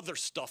for other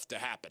stuff to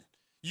happen.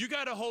 You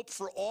got to hope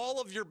for all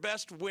of your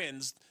best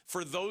wins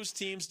for those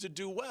teams to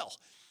do well.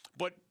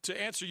 But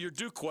to answer your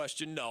Duke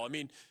question, no. I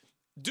mean,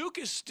 Duke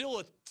is still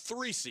a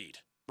 3 seed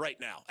right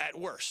now at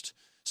worst.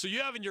 So you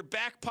have in your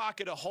back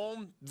pocket a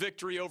home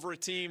victory over a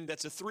team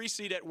that's a 3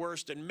 seed at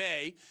worst and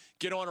may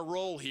get on a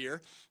roll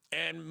here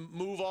and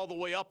move all the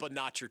way up a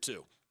notch or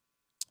two.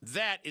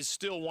 That is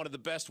still one of the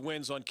best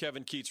wins on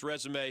Kevin Keatts'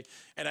 resume,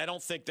 and I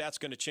don't think that's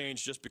going to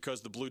change just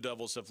because the Blue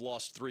Devils have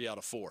lost 3 out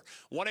of 4.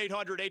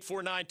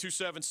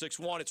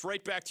 1-800-849-2761. It's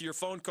right back to your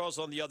phone calls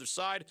on the other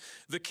side.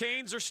 The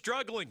Canes are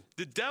struggling.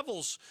 The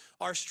Devils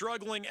are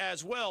struggling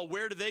as well.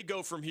 Where do they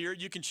go from here?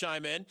 You can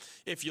chime in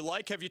if you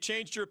like. Have you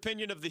changed your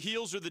opinion of the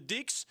Heels or the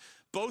Deeks?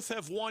 Both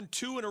have won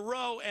 2 in a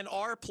row and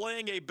are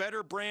playing a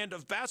better brand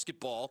of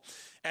basketball,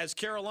 as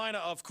Carolina,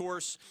 of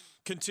course,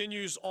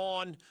 continues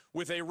on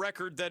with a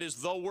record that is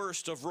the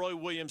worst of Roy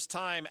Williams'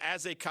 time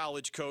as a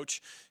college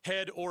coach,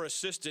 head or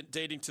assistant,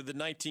 dating to the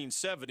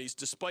 1970s.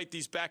 Despite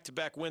these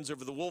back-to-back wins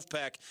over the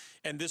Wolfpack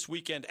and this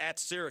weekend at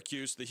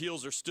Syracuse, the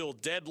Heels are still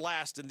dead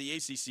last in the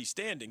ACC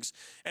standings.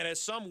 And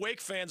as some Wake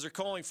fans are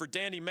calling for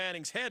Danny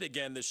Manning's head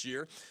again this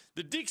year,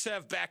 the Deeks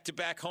have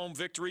back-to-back home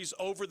victories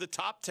over the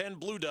top 10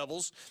 Blue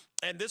Devils,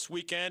 and this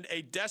weekend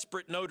a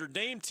desperate Notre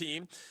Dame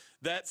team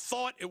that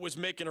thought it was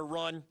making a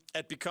run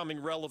at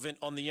becoming relevant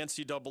on the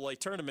NCAA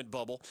tournament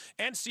bubble.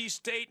 NC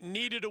State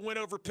needed a win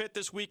over Pitt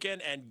this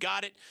weekend and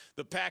got it.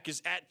 The Pack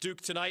is at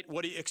Duke tonight.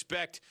 What do you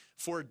expect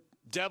for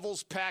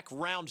Devils Pack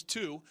Round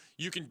 2?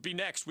 You can be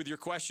next with your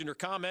question or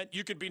comment.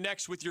 You can be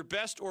next with your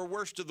best or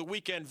worst of the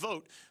weekend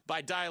vote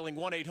by dialing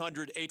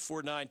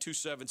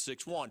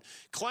 1-800-849-2761.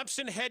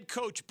 Clemson head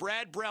coach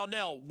Brad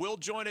Brownell will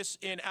join us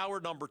in hour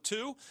number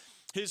 2.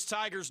 His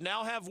Tigers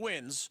now have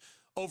wins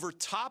over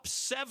top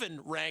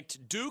 7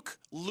 ranked Duke,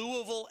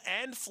 Louisville,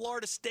 and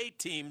Florida State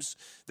teams.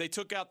 They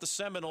took out the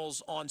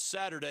Seminoles on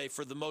Saturday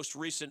for the most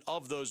recent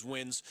of those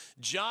wins.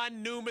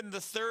 John Newman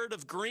III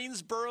of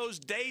Greensboro's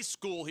Day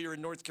School here in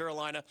North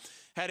Carolina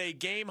had a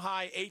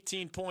game-high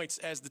 18 points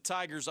as the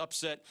Tigers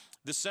upset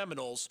the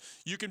Seminoles.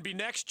 You can be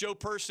next, Joe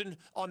Person,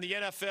 on the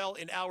NFL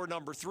in hour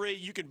number 3.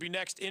 You can be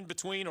next in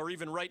between or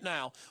even right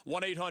now,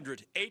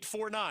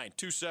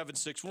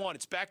 1-800-849-2761.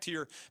 It's back to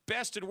your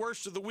best and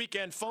worst of the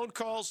weekend phone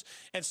calls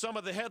and some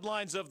of the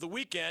headlines of the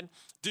weekend.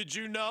 Did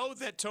you know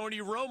that Tony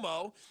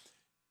Romo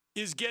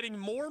is getting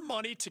more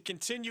money to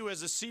continue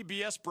as a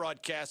CBS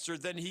broadcaster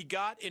than he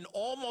got in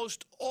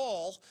almost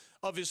all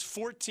of his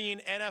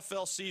 14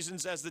 NFL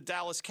seasons as the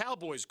Dallas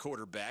Cowboys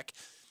quarterback?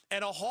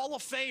 And a Hall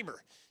of Famer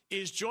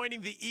is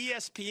joining the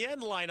ESPN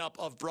lineup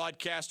of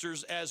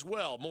broadcasters as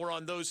well. More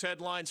on those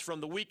headlines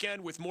from the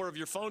weekend with more of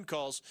your phone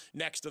calls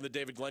next on The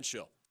David Glenn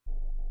Show.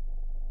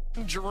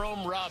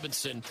 Jerome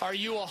Robinson, are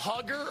you a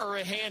hugger or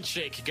a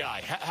handshake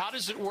guy? How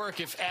does it work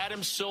if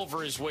Adam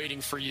Silver is waiting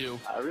for you?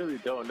 I really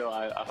don't know.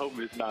 I hope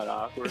it's not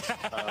awkward.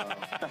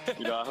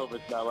 I hope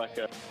it's not like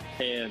a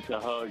hand to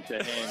hug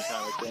to hand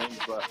kind of thing.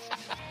 But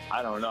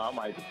I don't know. I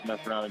might just mess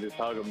around and just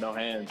hug him, no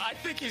hands. I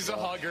think he's a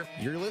hugger.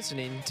 You're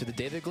listening to The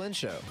David Glenn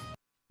Show.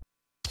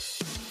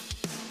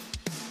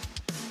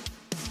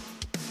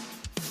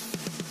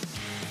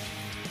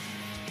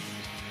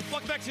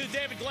 Welcome back to The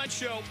David Glenn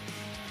Show.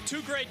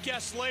 2 great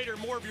guests later,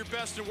 more of your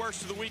best and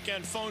worst of the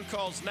weekend phone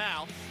calls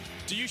now.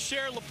 Do you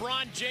share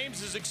LeBron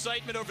James's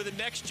excitement over the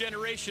next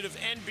generation of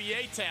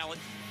NBA talent?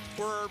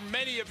 Or are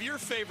many of your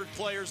favorite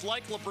players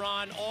like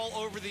LeBron all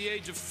over the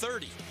age of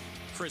 30?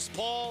 Chris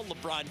Paul,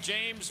 LeBron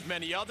James,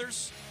 many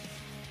others.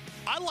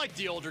 I like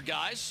the older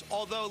guys,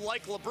 although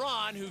like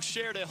LeBron, who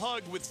shared a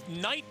hug with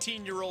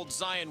 19-year-old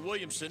Zion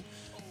Williamson,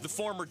 the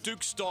former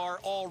Duke star,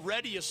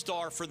 already a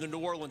star for the New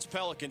Orleans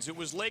Pelicans. It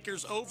was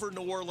Lakers over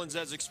New Orleans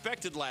as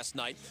expected last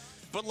night.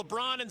 But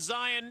LeBron and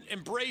Zion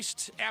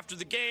embraced after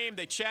the game.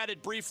 They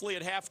chatted briefly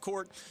at half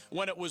court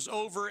when it was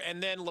over.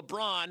 And then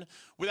LeBron,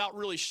 without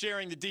really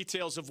sharing the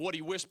details of what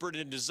he whispered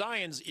into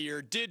Zion's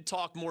ear, did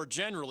talk more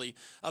generally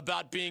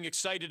about being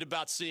excited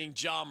about seeing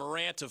Ja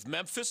Morant of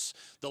Memphis,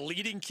 the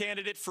leading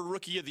candidate for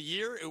Rookie of the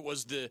Year. It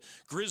was the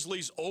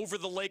Grizzlies over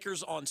the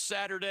Lakers on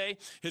Saturday.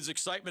 His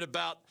excitement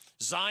about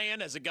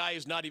Zion as a guy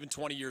who's not even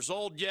 20 years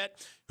old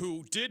yet,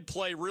 who did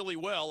play really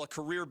well, a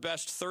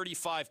career-best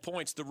 35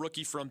 points, the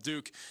rookie from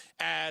Duke,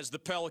 as the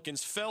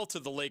Pelicans fell to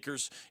the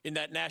Lakers in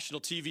that national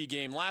TV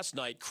game last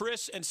night.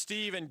 Chris and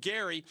Steve and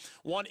Gary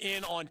want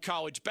in on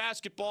college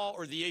basketball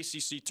or the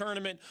ACC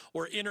tournament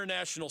or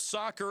international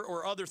soccer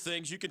or other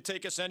things. You can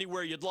take us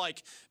anywhere you'd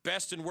like,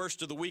 best and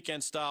worst of the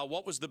weekend style.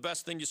 What was the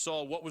best thing you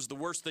saw? What was the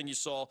worst thing you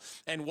saw?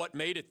 And what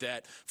made it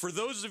that? For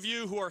those of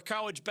you who are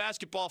college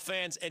basketball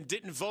fans and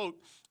didn't vote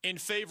in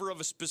favor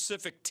of a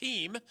specific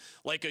team,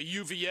 like a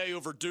UVA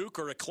over Duke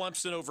or a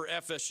Clemson over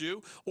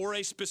FSU, or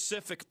a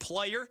specific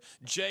player,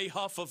 Jay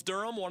Huff of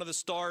Durham, one of the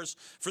stars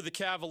for the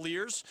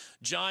Cavaliers,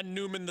 John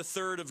Newman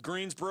III of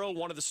Greensboro,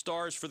 one of the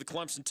stars for the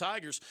Clemson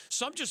Tigers,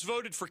 some just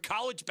voted for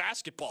college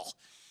basketball.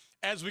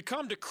 As we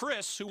come to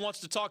Chris, who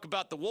wants to talk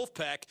about the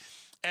Wolfpack,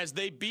 as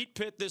they beat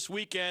Pitt this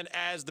weekend,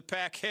 as the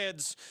Pack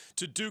heads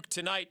to Duke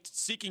tonight,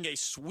 seeking a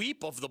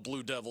sweep of the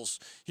Blue Devils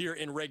here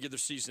in regular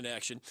season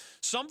action.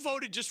 Some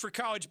voted just for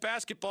college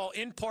basketball,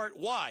 in part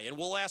why? And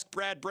we'll ask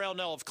Brad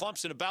Brownell of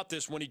Clemson about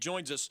this when he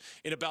joins us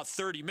in about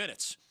 30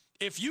 minutes.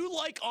 If you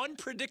like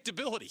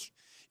unpredictability,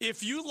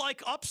 if you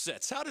like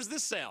upsets, how does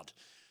this sound?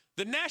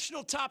 The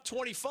national top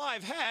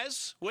 25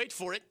 has, wait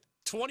for it,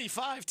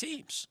 25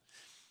 teams.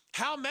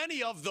 How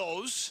many of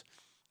those,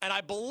 and I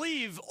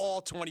believe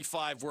all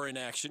 25 were in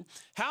action,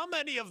 how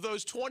many of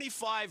those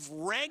 25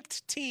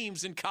 ranked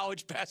teams in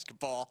college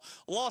basketball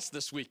lost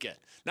this weekend?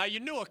 Now, you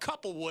knew a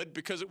couple would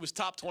because it was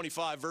top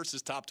 25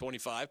 versus top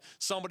 25.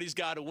 Somebody's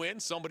got to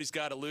win, somebody's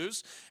got to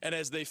lose. And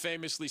as they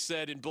famously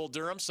said in Bull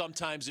Durham,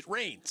 sometimes it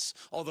rains,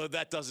 although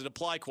that doesn't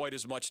apply quite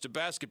as much to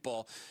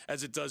basketball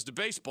as it does to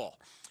baseball.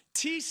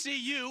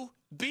 TCU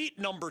beat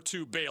number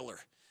 2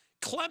 Baylor.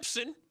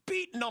 Clemson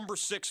beat number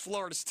 6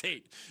 Florida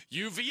State.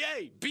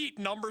 UVA beat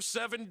number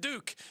 7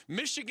 Duke.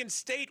 Michigan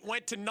State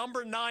went to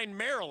number 9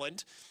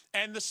 Maryland,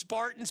 and the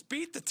Spartans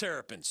beat the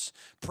Terrapins.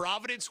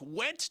 Providence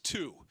went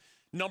to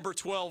number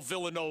 12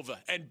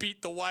 Villanova and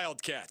beat the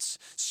Wildcats.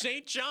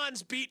 St.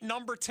 John's beat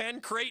number 10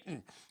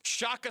 Creighton.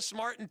 Shaka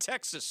Smart in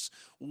Texas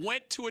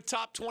went to a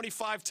top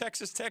 25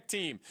 Texas Tech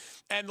team.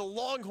 And the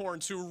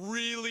Longhorns, who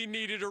really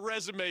needed a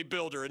resume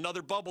builder,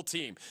 another bubble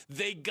team,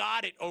 they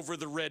got it over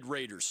the Red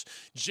Raiders.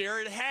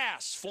 Jared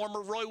Haas,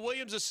 former Roy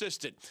Williams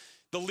assistant,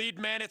 the lead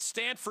man at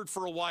Stanford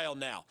for a while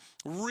now,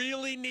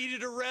 really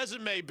needed a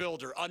resume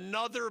builder,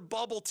 another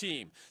bubble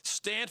team.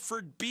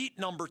 Stanford beat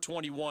number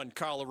 21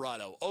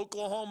 Colorado.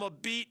 Oklahoma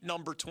beat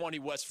number 20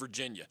 West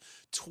Virginia.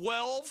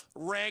 12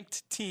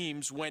 ranked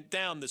teams went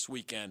down this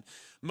weekend.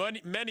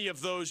 Many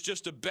of those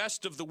just a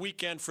best of the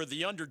weekend for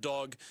the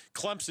underdog,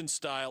 Clemson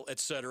style,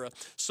 etc.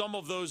 Some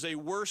of those a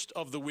worst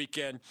of the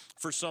weekend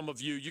for some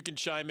of you. You can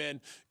chime in,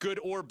 good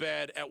or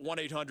bad, at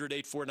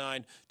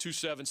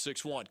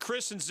 1-800-849-2761.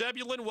 Chris and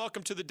Zebulon,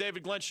 welcome to the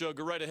David Glenn Show.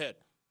 Go right ahead.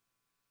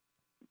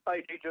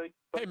 Hey, DJ.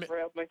 Hey, man.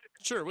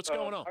 Sure, what's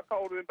going on? I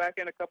called in back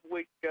in a couple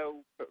weeks ago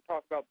to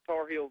talk about the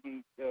Tar Heels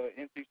and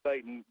NC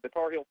State, and the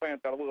Tar Heel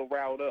fans got a little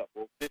riled up.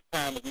 Well, this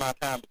time is my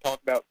time to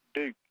talk about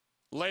Duke.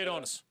 Lay it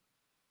on us.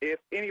 If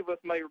any of us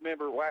may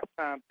remember last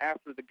time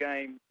after the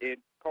game at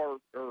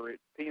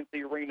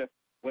PNC Arena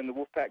when the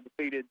Wolfpack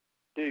defeated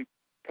Duke,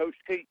 Coach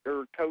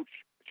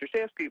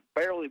Krzyzewski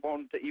barely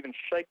wanted to even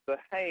shake the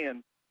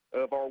hand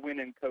of our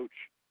winning coach,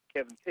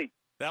 Kevin Keith.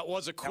 That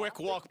was a quick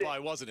walk-by,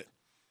 wasn't it?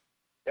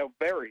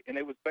 And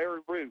it was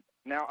very rude.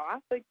 Now, I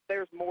think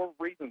there's more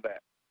reason than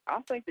that.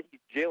 I think that he's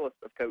jealous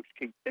of Coach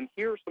Keith, and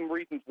here are some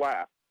reasons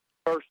why.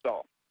 First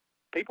off,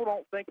 people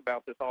don't think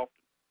about this often.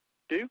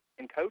 Duke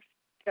and Coach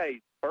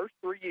K's first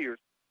 3 years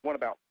won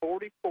about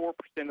 44%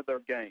 of their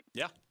games.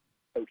 Yeah.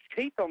 Coach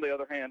Keith, on the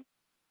other hand,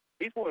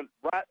 he's won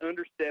right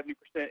under 70%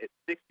 at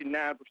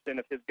 69%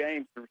 of his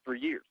games through 3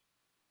 years.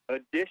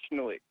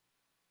 Additionally,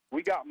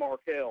 we got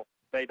Markelle.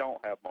 They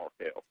don't have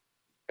Markelle.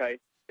 Okay?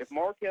 If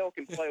Markelle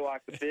can play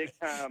like the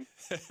big-time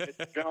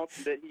Mr.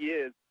 Johnson that he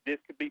is, this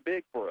could be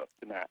big for us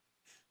tonight.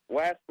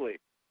 Lastly,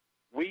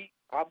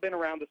 I've been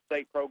around the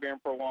state program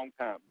for a long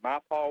time. My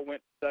pa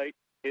went to state.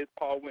 His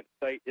pa went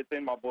to state. It's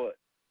in my blood.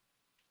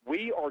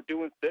 We are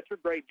doing such a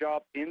great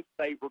job in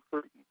state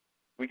recruiting.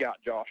 We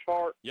got Josh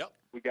Hart. Yep.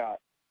 We got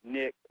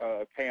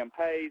Cam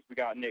Hayes. We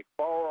got Nick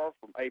Farrar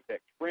from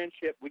Apex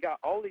Friendship. We got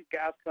all these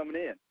guys coming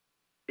in.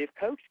 If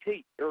Coach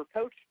Keith or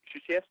Coach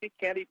Krzyzewski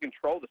can't even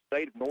control the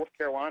state of North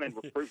Carolina in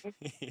recruiting,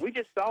 we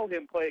just saw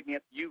him play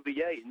against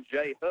UVA and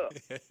Jay Huff.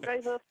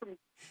 Jay Huff from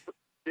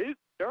Duke,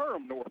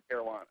 Durham, North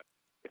Carolina.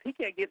 If he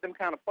can't get them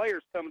kind of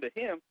players coming to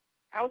him,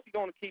 how is he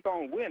going to keep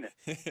on winning?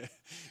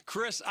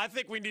 Chris, I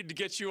think we need to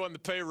get you on the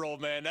payroll,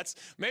 man.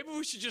 Maybe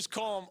we should just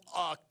call him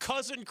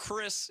Cousin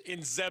Chris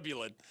in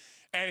Zebulon.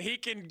 and he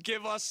can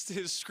give us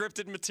his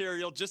scripted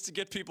material just to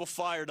get people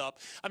fired up.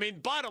 I mean,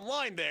 bottom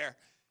line there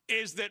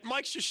is that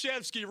Mike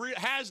Krzyzewski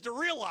has to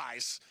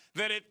realize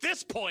that at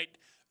this point,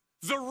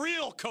 the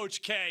real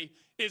Coach K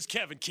is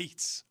Kevin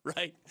Keatts,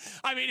 right?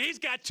 I mean, he's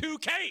got 2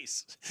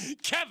 Ks.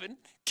 Kevin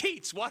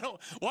Keatts. Why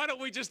don't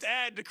we just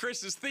add to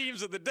Chris's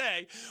themes of the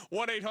day,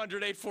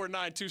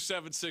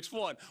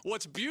 1-800-849-2761.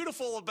 What's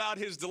beautiful about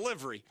his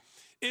delivery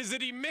is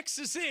that he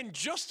mixes in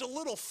just a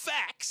little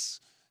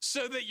facts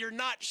so that you're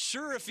not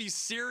sure if he's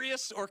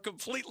serious or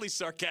completely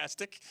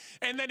sarcastic.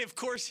 And then, of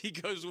course, he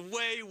goes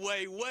way,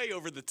 way, way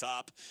over the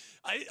top.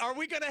 Are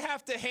we going to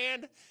have to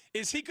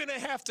is he going to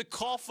have to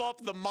cough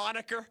up the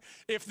moniker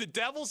if the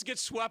Devils get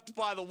swept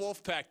by the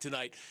Wolfpack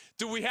tonight?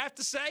 Do we have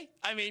to say?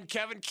 I mean,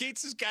 Kevin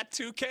Keatts has got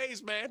 2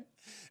 Ks, man.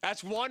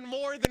 That's 1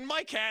 more than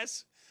Mike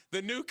has.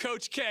 The new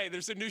Coach K,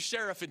 there's a new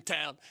sheriff in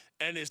town,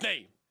 and his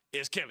name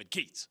is Kevin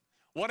Keatts.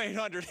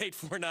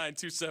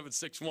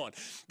 1-800-849-2761.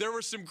 There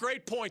were some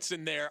great points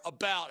in there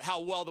about how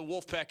well the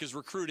Wolfpack is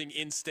recruiting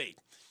in-state.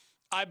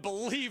 I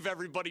believe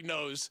everybody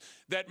knows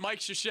that Mike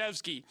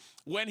Krzyzewski,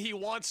 when he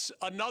wants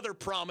another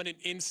prominent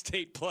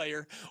in-state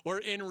player or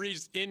in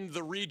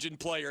the region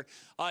player,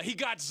 he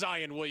got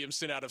Zion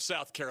Williamson out of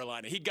South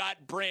Carolina. He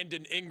got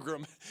Brandon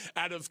Ingram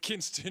out of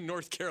Kinston,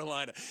 North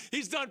Carolina.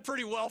 He's done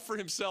pretty well for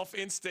himself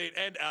in-state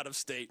and out of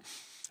state.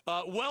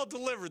 Well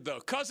delivered,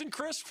 though. Cousin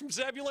Chris from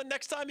Zebulon,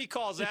 next time he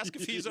calls, ask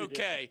if he's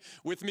okay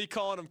with me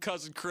calling him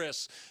Cousin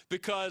Chris,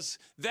 because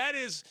that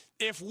is,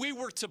 if we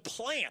were to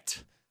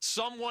plant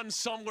someone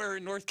somewhere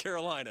in North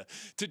Carolina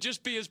to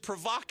just be as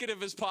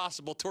provocative as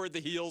possible toward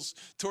the Heels,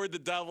 toward the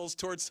Devils,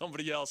 toward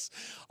somebody else,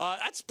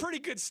 that's pretty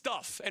good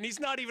stuff. And he's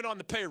not even on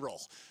the payroll,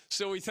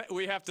 so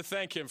we have to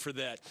thank him for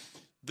that.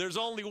 There's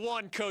only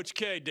one Coach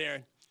K,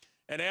 Darren,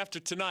 and after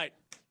tonight,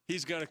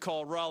 he's going to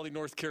call Raleigh,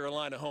 North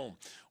Carolina home.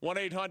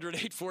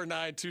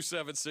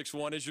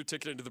 1-800-849-2761 is your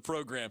ticket into the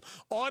program.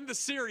 On the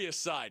serious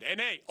side, and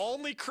hey,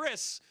 only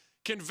Chris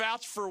can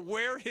vouch for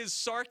where his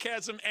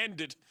sarcasm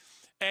ended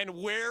and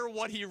where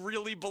what he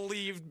really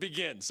believed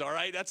begins, all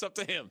right? That's up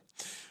to him.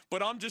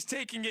 But I'm just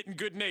taking it in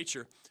good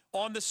nature.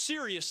 On the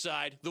serious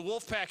side, the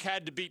Wolfpack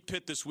had to beat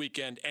Pitt this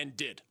weekend and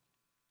did.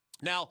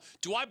 Now,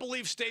 do I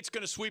believe State's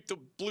going to sweep the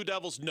Blue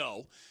Devils?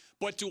 No.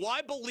 But do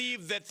I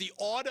believe that the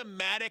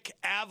automatic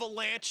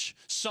avalanche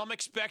some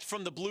expect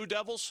from the Blue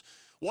Devils?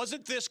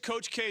 Wasn't this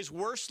Coach K's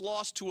worst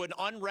loss to an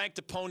unranked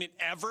opponent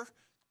ever?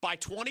 By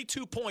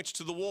 22 points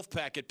to the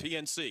Wolfpack at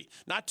PNC,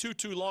 not too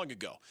long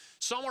ago.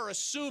 Some are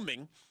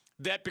assuming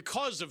that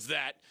because of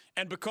that,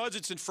 and because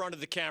it's in front of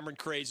the Cameron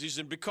Crazies,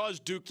 and because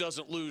Duke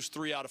doesn't lose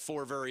 3 out of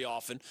 4 very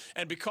often,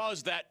 and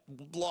because that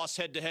loss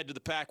head-to-head to the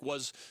Pack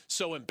was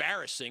so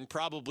embarrassing,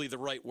 probably the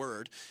right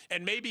word,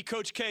 and maybe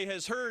Coach K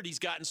has heard he's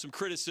gotten some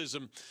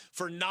criticism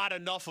for not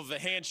enough of a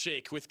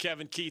handshake with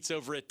Kevin Keatts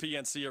over at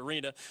PNC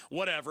Arena,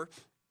 whatever.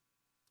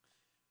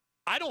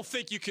 I don't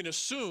think you can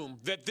assume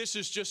that this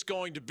is just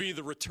going to be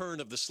the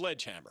return of the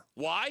sledgehammer.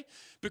 Why?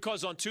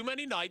 Because on too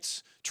many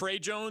nights, Trey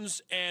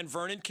Jones and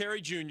Vernon Carey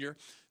Jr.,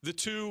 the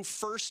 2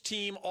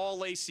 first-team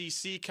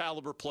All-ACC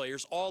caliber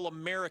players,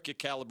 All-America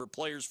caliber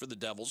players for the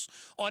Devils,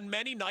 on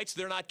many nights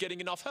they're not getting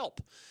enough help.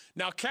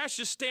 Now,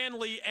 Cassius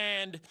Stanley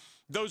and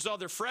those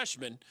other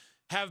freshmen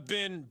have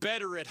been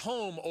better at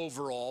home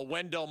overall,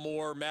 Wendell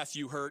Moore,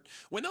 Matthew Hurt.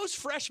 When those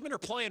freshmen are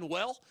playing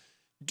well,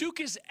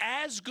 Duke is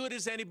as good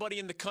as anybody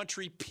in the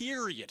country,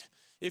 period.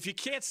 If you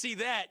can't see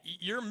that,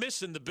 you're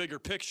missing the bigger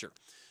picture.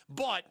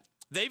 But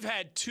they've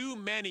had too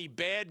many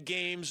bad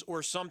games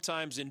or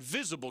sometimes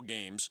invisible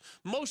games.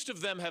 Most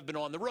of them have been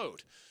on the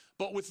road.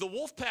 But with the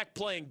Wolfpack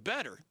playing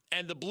better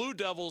and the Blue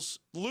Devils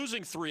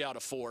losing 3 out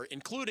of 4,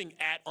 including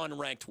at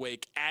unranked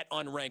Wake, at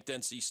unranked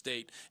NC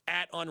State,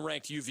 at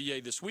unranked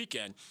UVA this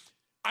weekend,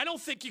 I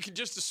don't think you can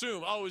just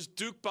assume, oh, is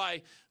Duke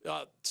by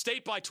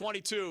State by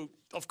 22?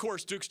 Of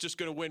course, Duke's just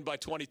going to win by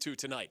 22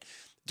 tonight.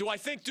 Do I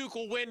think Duke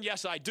will win?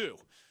 Yes, I do.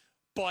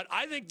 But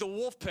I think the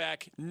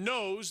Wolfpack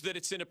knows that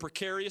it's in a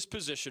precarious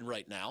position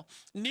right now.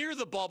 Near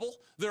the bubble,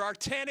 there are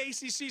 10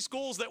 ACC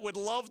schools that would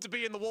love to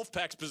be in the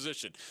Wolfpack's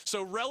position.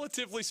 So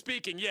relatively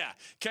speaking, yeah,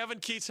 Kevin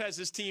Keatts has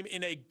his team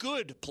in a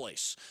good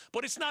place.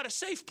 But it's not a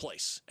safe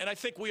place. And I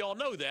think we all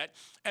know that.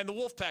 And the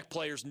Wolfpack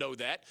players know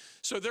that.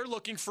 So they're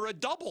looking for a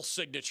double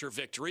signature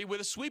victory with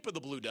a sweep of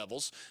the Blue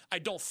Devils. I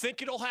don't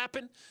think it'll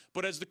happen.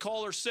 But as the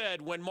caller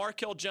said, when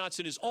Markel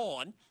Johnson is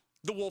on,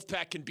 the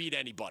Wolfpack can beat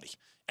anybody.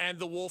 And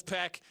the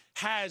Wolfpack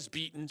has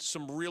beaten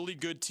some really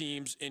good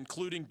teams,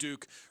 including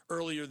Duke,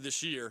 earlier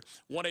this year.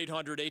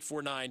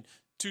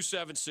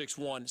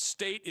 1-800-849-2761.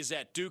 State is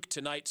at Duke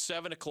tonight,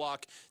 7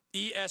 o'clock,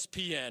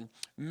 ESPN.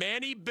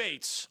 Manny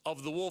Bates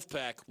of the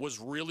Wolfpack was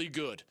really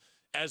good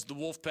as the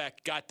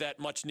Wolfpack got that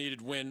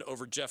much-needed win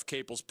over Jeff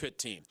Capel's Pitt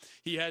team.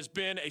 He has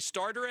been a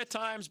starter at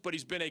times, but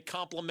he's been a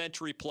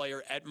complimentary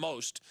player at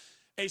most.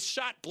 A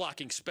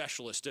shot-blocking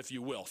specialist, if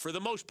you will, for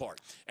the most part.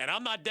 And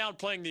I'm not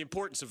downplaying the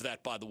importance of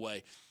that, by the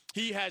way.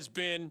 He has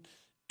been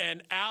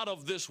an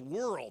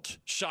out-of-this-world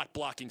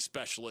shot-blocking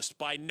specialist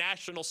by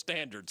national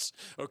standards,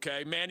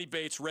 okay? Manny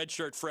Bates,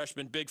 redshirt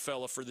freshman, big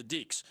fella for the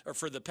Deeks, or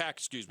for the Pack,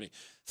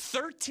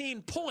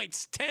 13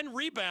 points, 10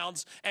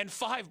 rebounds, and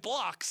 5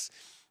 blocks.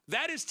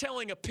 That is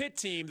telling a Pitt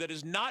team that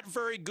is not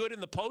very good in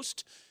the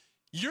post,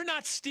 you're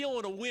not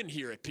stealing a win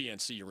here at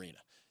PNC Arena.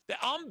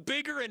 I'm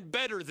bigger and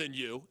better than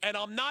you, and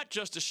I'm not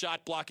just a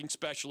shot-blocking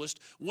specialist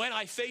when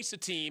I face a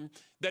team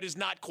that is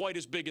not quite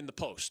as big in the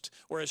post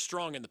or as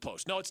strong in the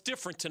post. No, it's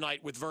different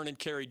tonight with Vernon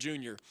Carey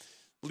Jr.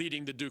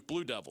 leading the Duke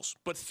Blue Devils.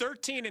 But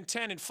 13 and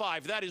 10 and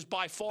 5, that is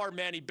by far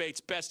Manny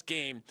Bates' best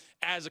game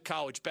as a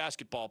college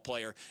basketball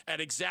player at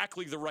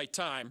exactly the right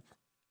time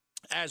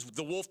as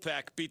the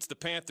Wolfpack beats the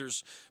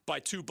Panthers by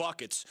 2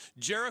 buckets.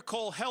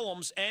 Jericole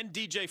Helms and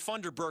DJ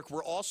Funderburk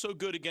were also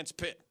good against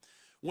Pitt.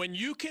 When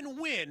you can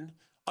win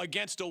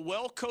against a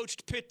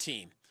well-coached Pitt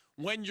team,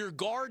 when your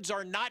guards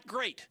are not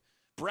great,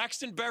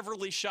 Braxton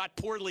Beverly shot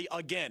poorly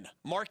again.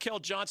 Markel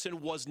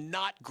Johnson was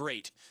not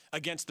great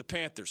against the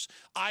Panthers.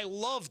 I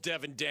love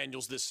Devin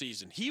Daniels this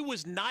season. He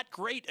was not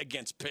great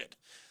against Pitt.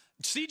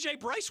 C.J.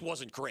 Bryce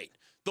wasn't great.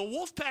 The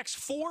Wolfpack's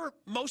 4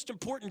 most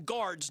important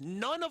guards,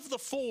 none of the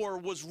 4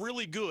 was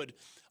really good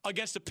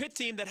against a Pitt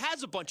team that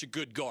has a bunch of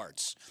good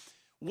guards.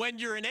 When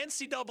you're an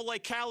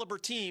NCAA caliber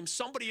team,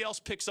 somebody else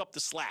picks up the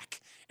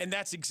slack. And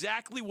that's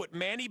exactly what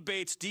Manny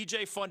Bates,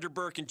 DJ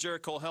Funderburk, and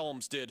Jericole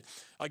Helms did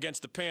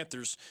against the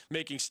Panthers,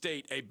 making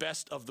State a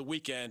best of the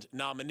weekend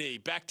nominee.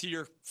 Back to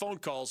your phone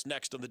calls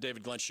next on The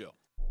David Glenn Show.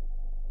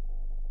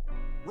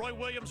 Roy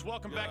Williams,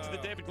 welcome back to The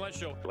David Glenn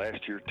Show.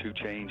 Last year, 2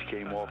 Chainz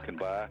came walking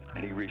by,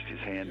 and he reached his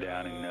hand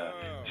down and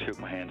shook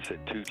my hand and said,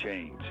 2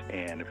 Chainz.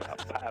 And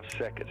about 5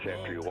 seconds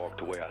after he walked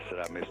away, I said,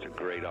 I missed a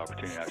great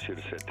opportunity. I should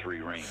have said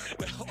 3 rings.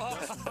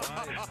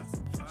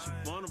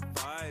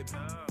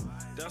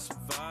 That's a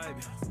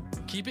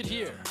vibe. Keep it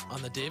here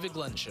on The David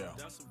Glenn Show.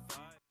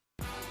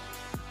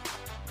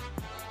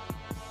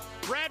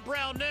 Brad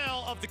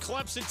Brownell of the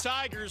Clemson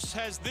Tigers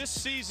has this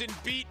season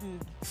beaten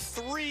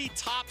 3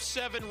 top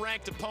 7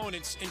 ranked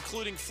opponents,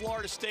 including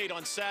Florida State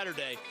on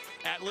Saturday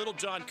at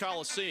Littlejohn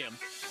Coliseum.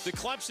 The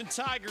Clemson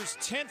Tigers'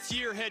 10th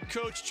year head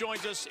coach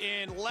joins us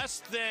in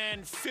less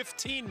than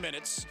 15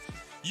 minutes.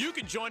 You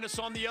can join us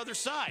on the other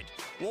side.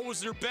 What was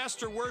their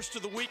best or worst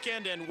of the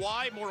weekend and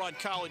why? More on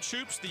college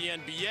hoops, the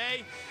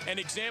NBA, and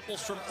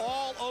examples from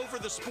all over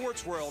the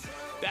sports world.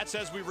 That's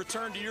as we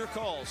return to your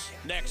calls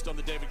next on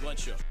The David Glenn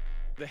Show.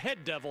 The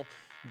head devil,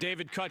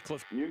 David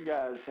Cutcliffe. You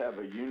guys have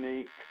a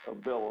unique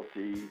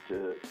ability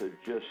to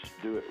just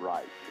do it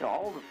right. You know,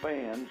 all the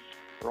fans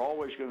are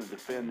always going to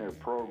defend their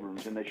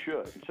programs, and they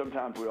should.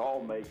 Sometimes we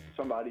all make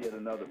somebody at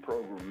another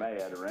program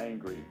mad or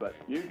angry, but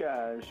you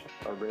guys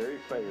are very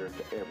fair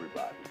to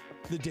everybody.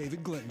 The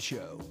David Glenn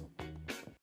Show.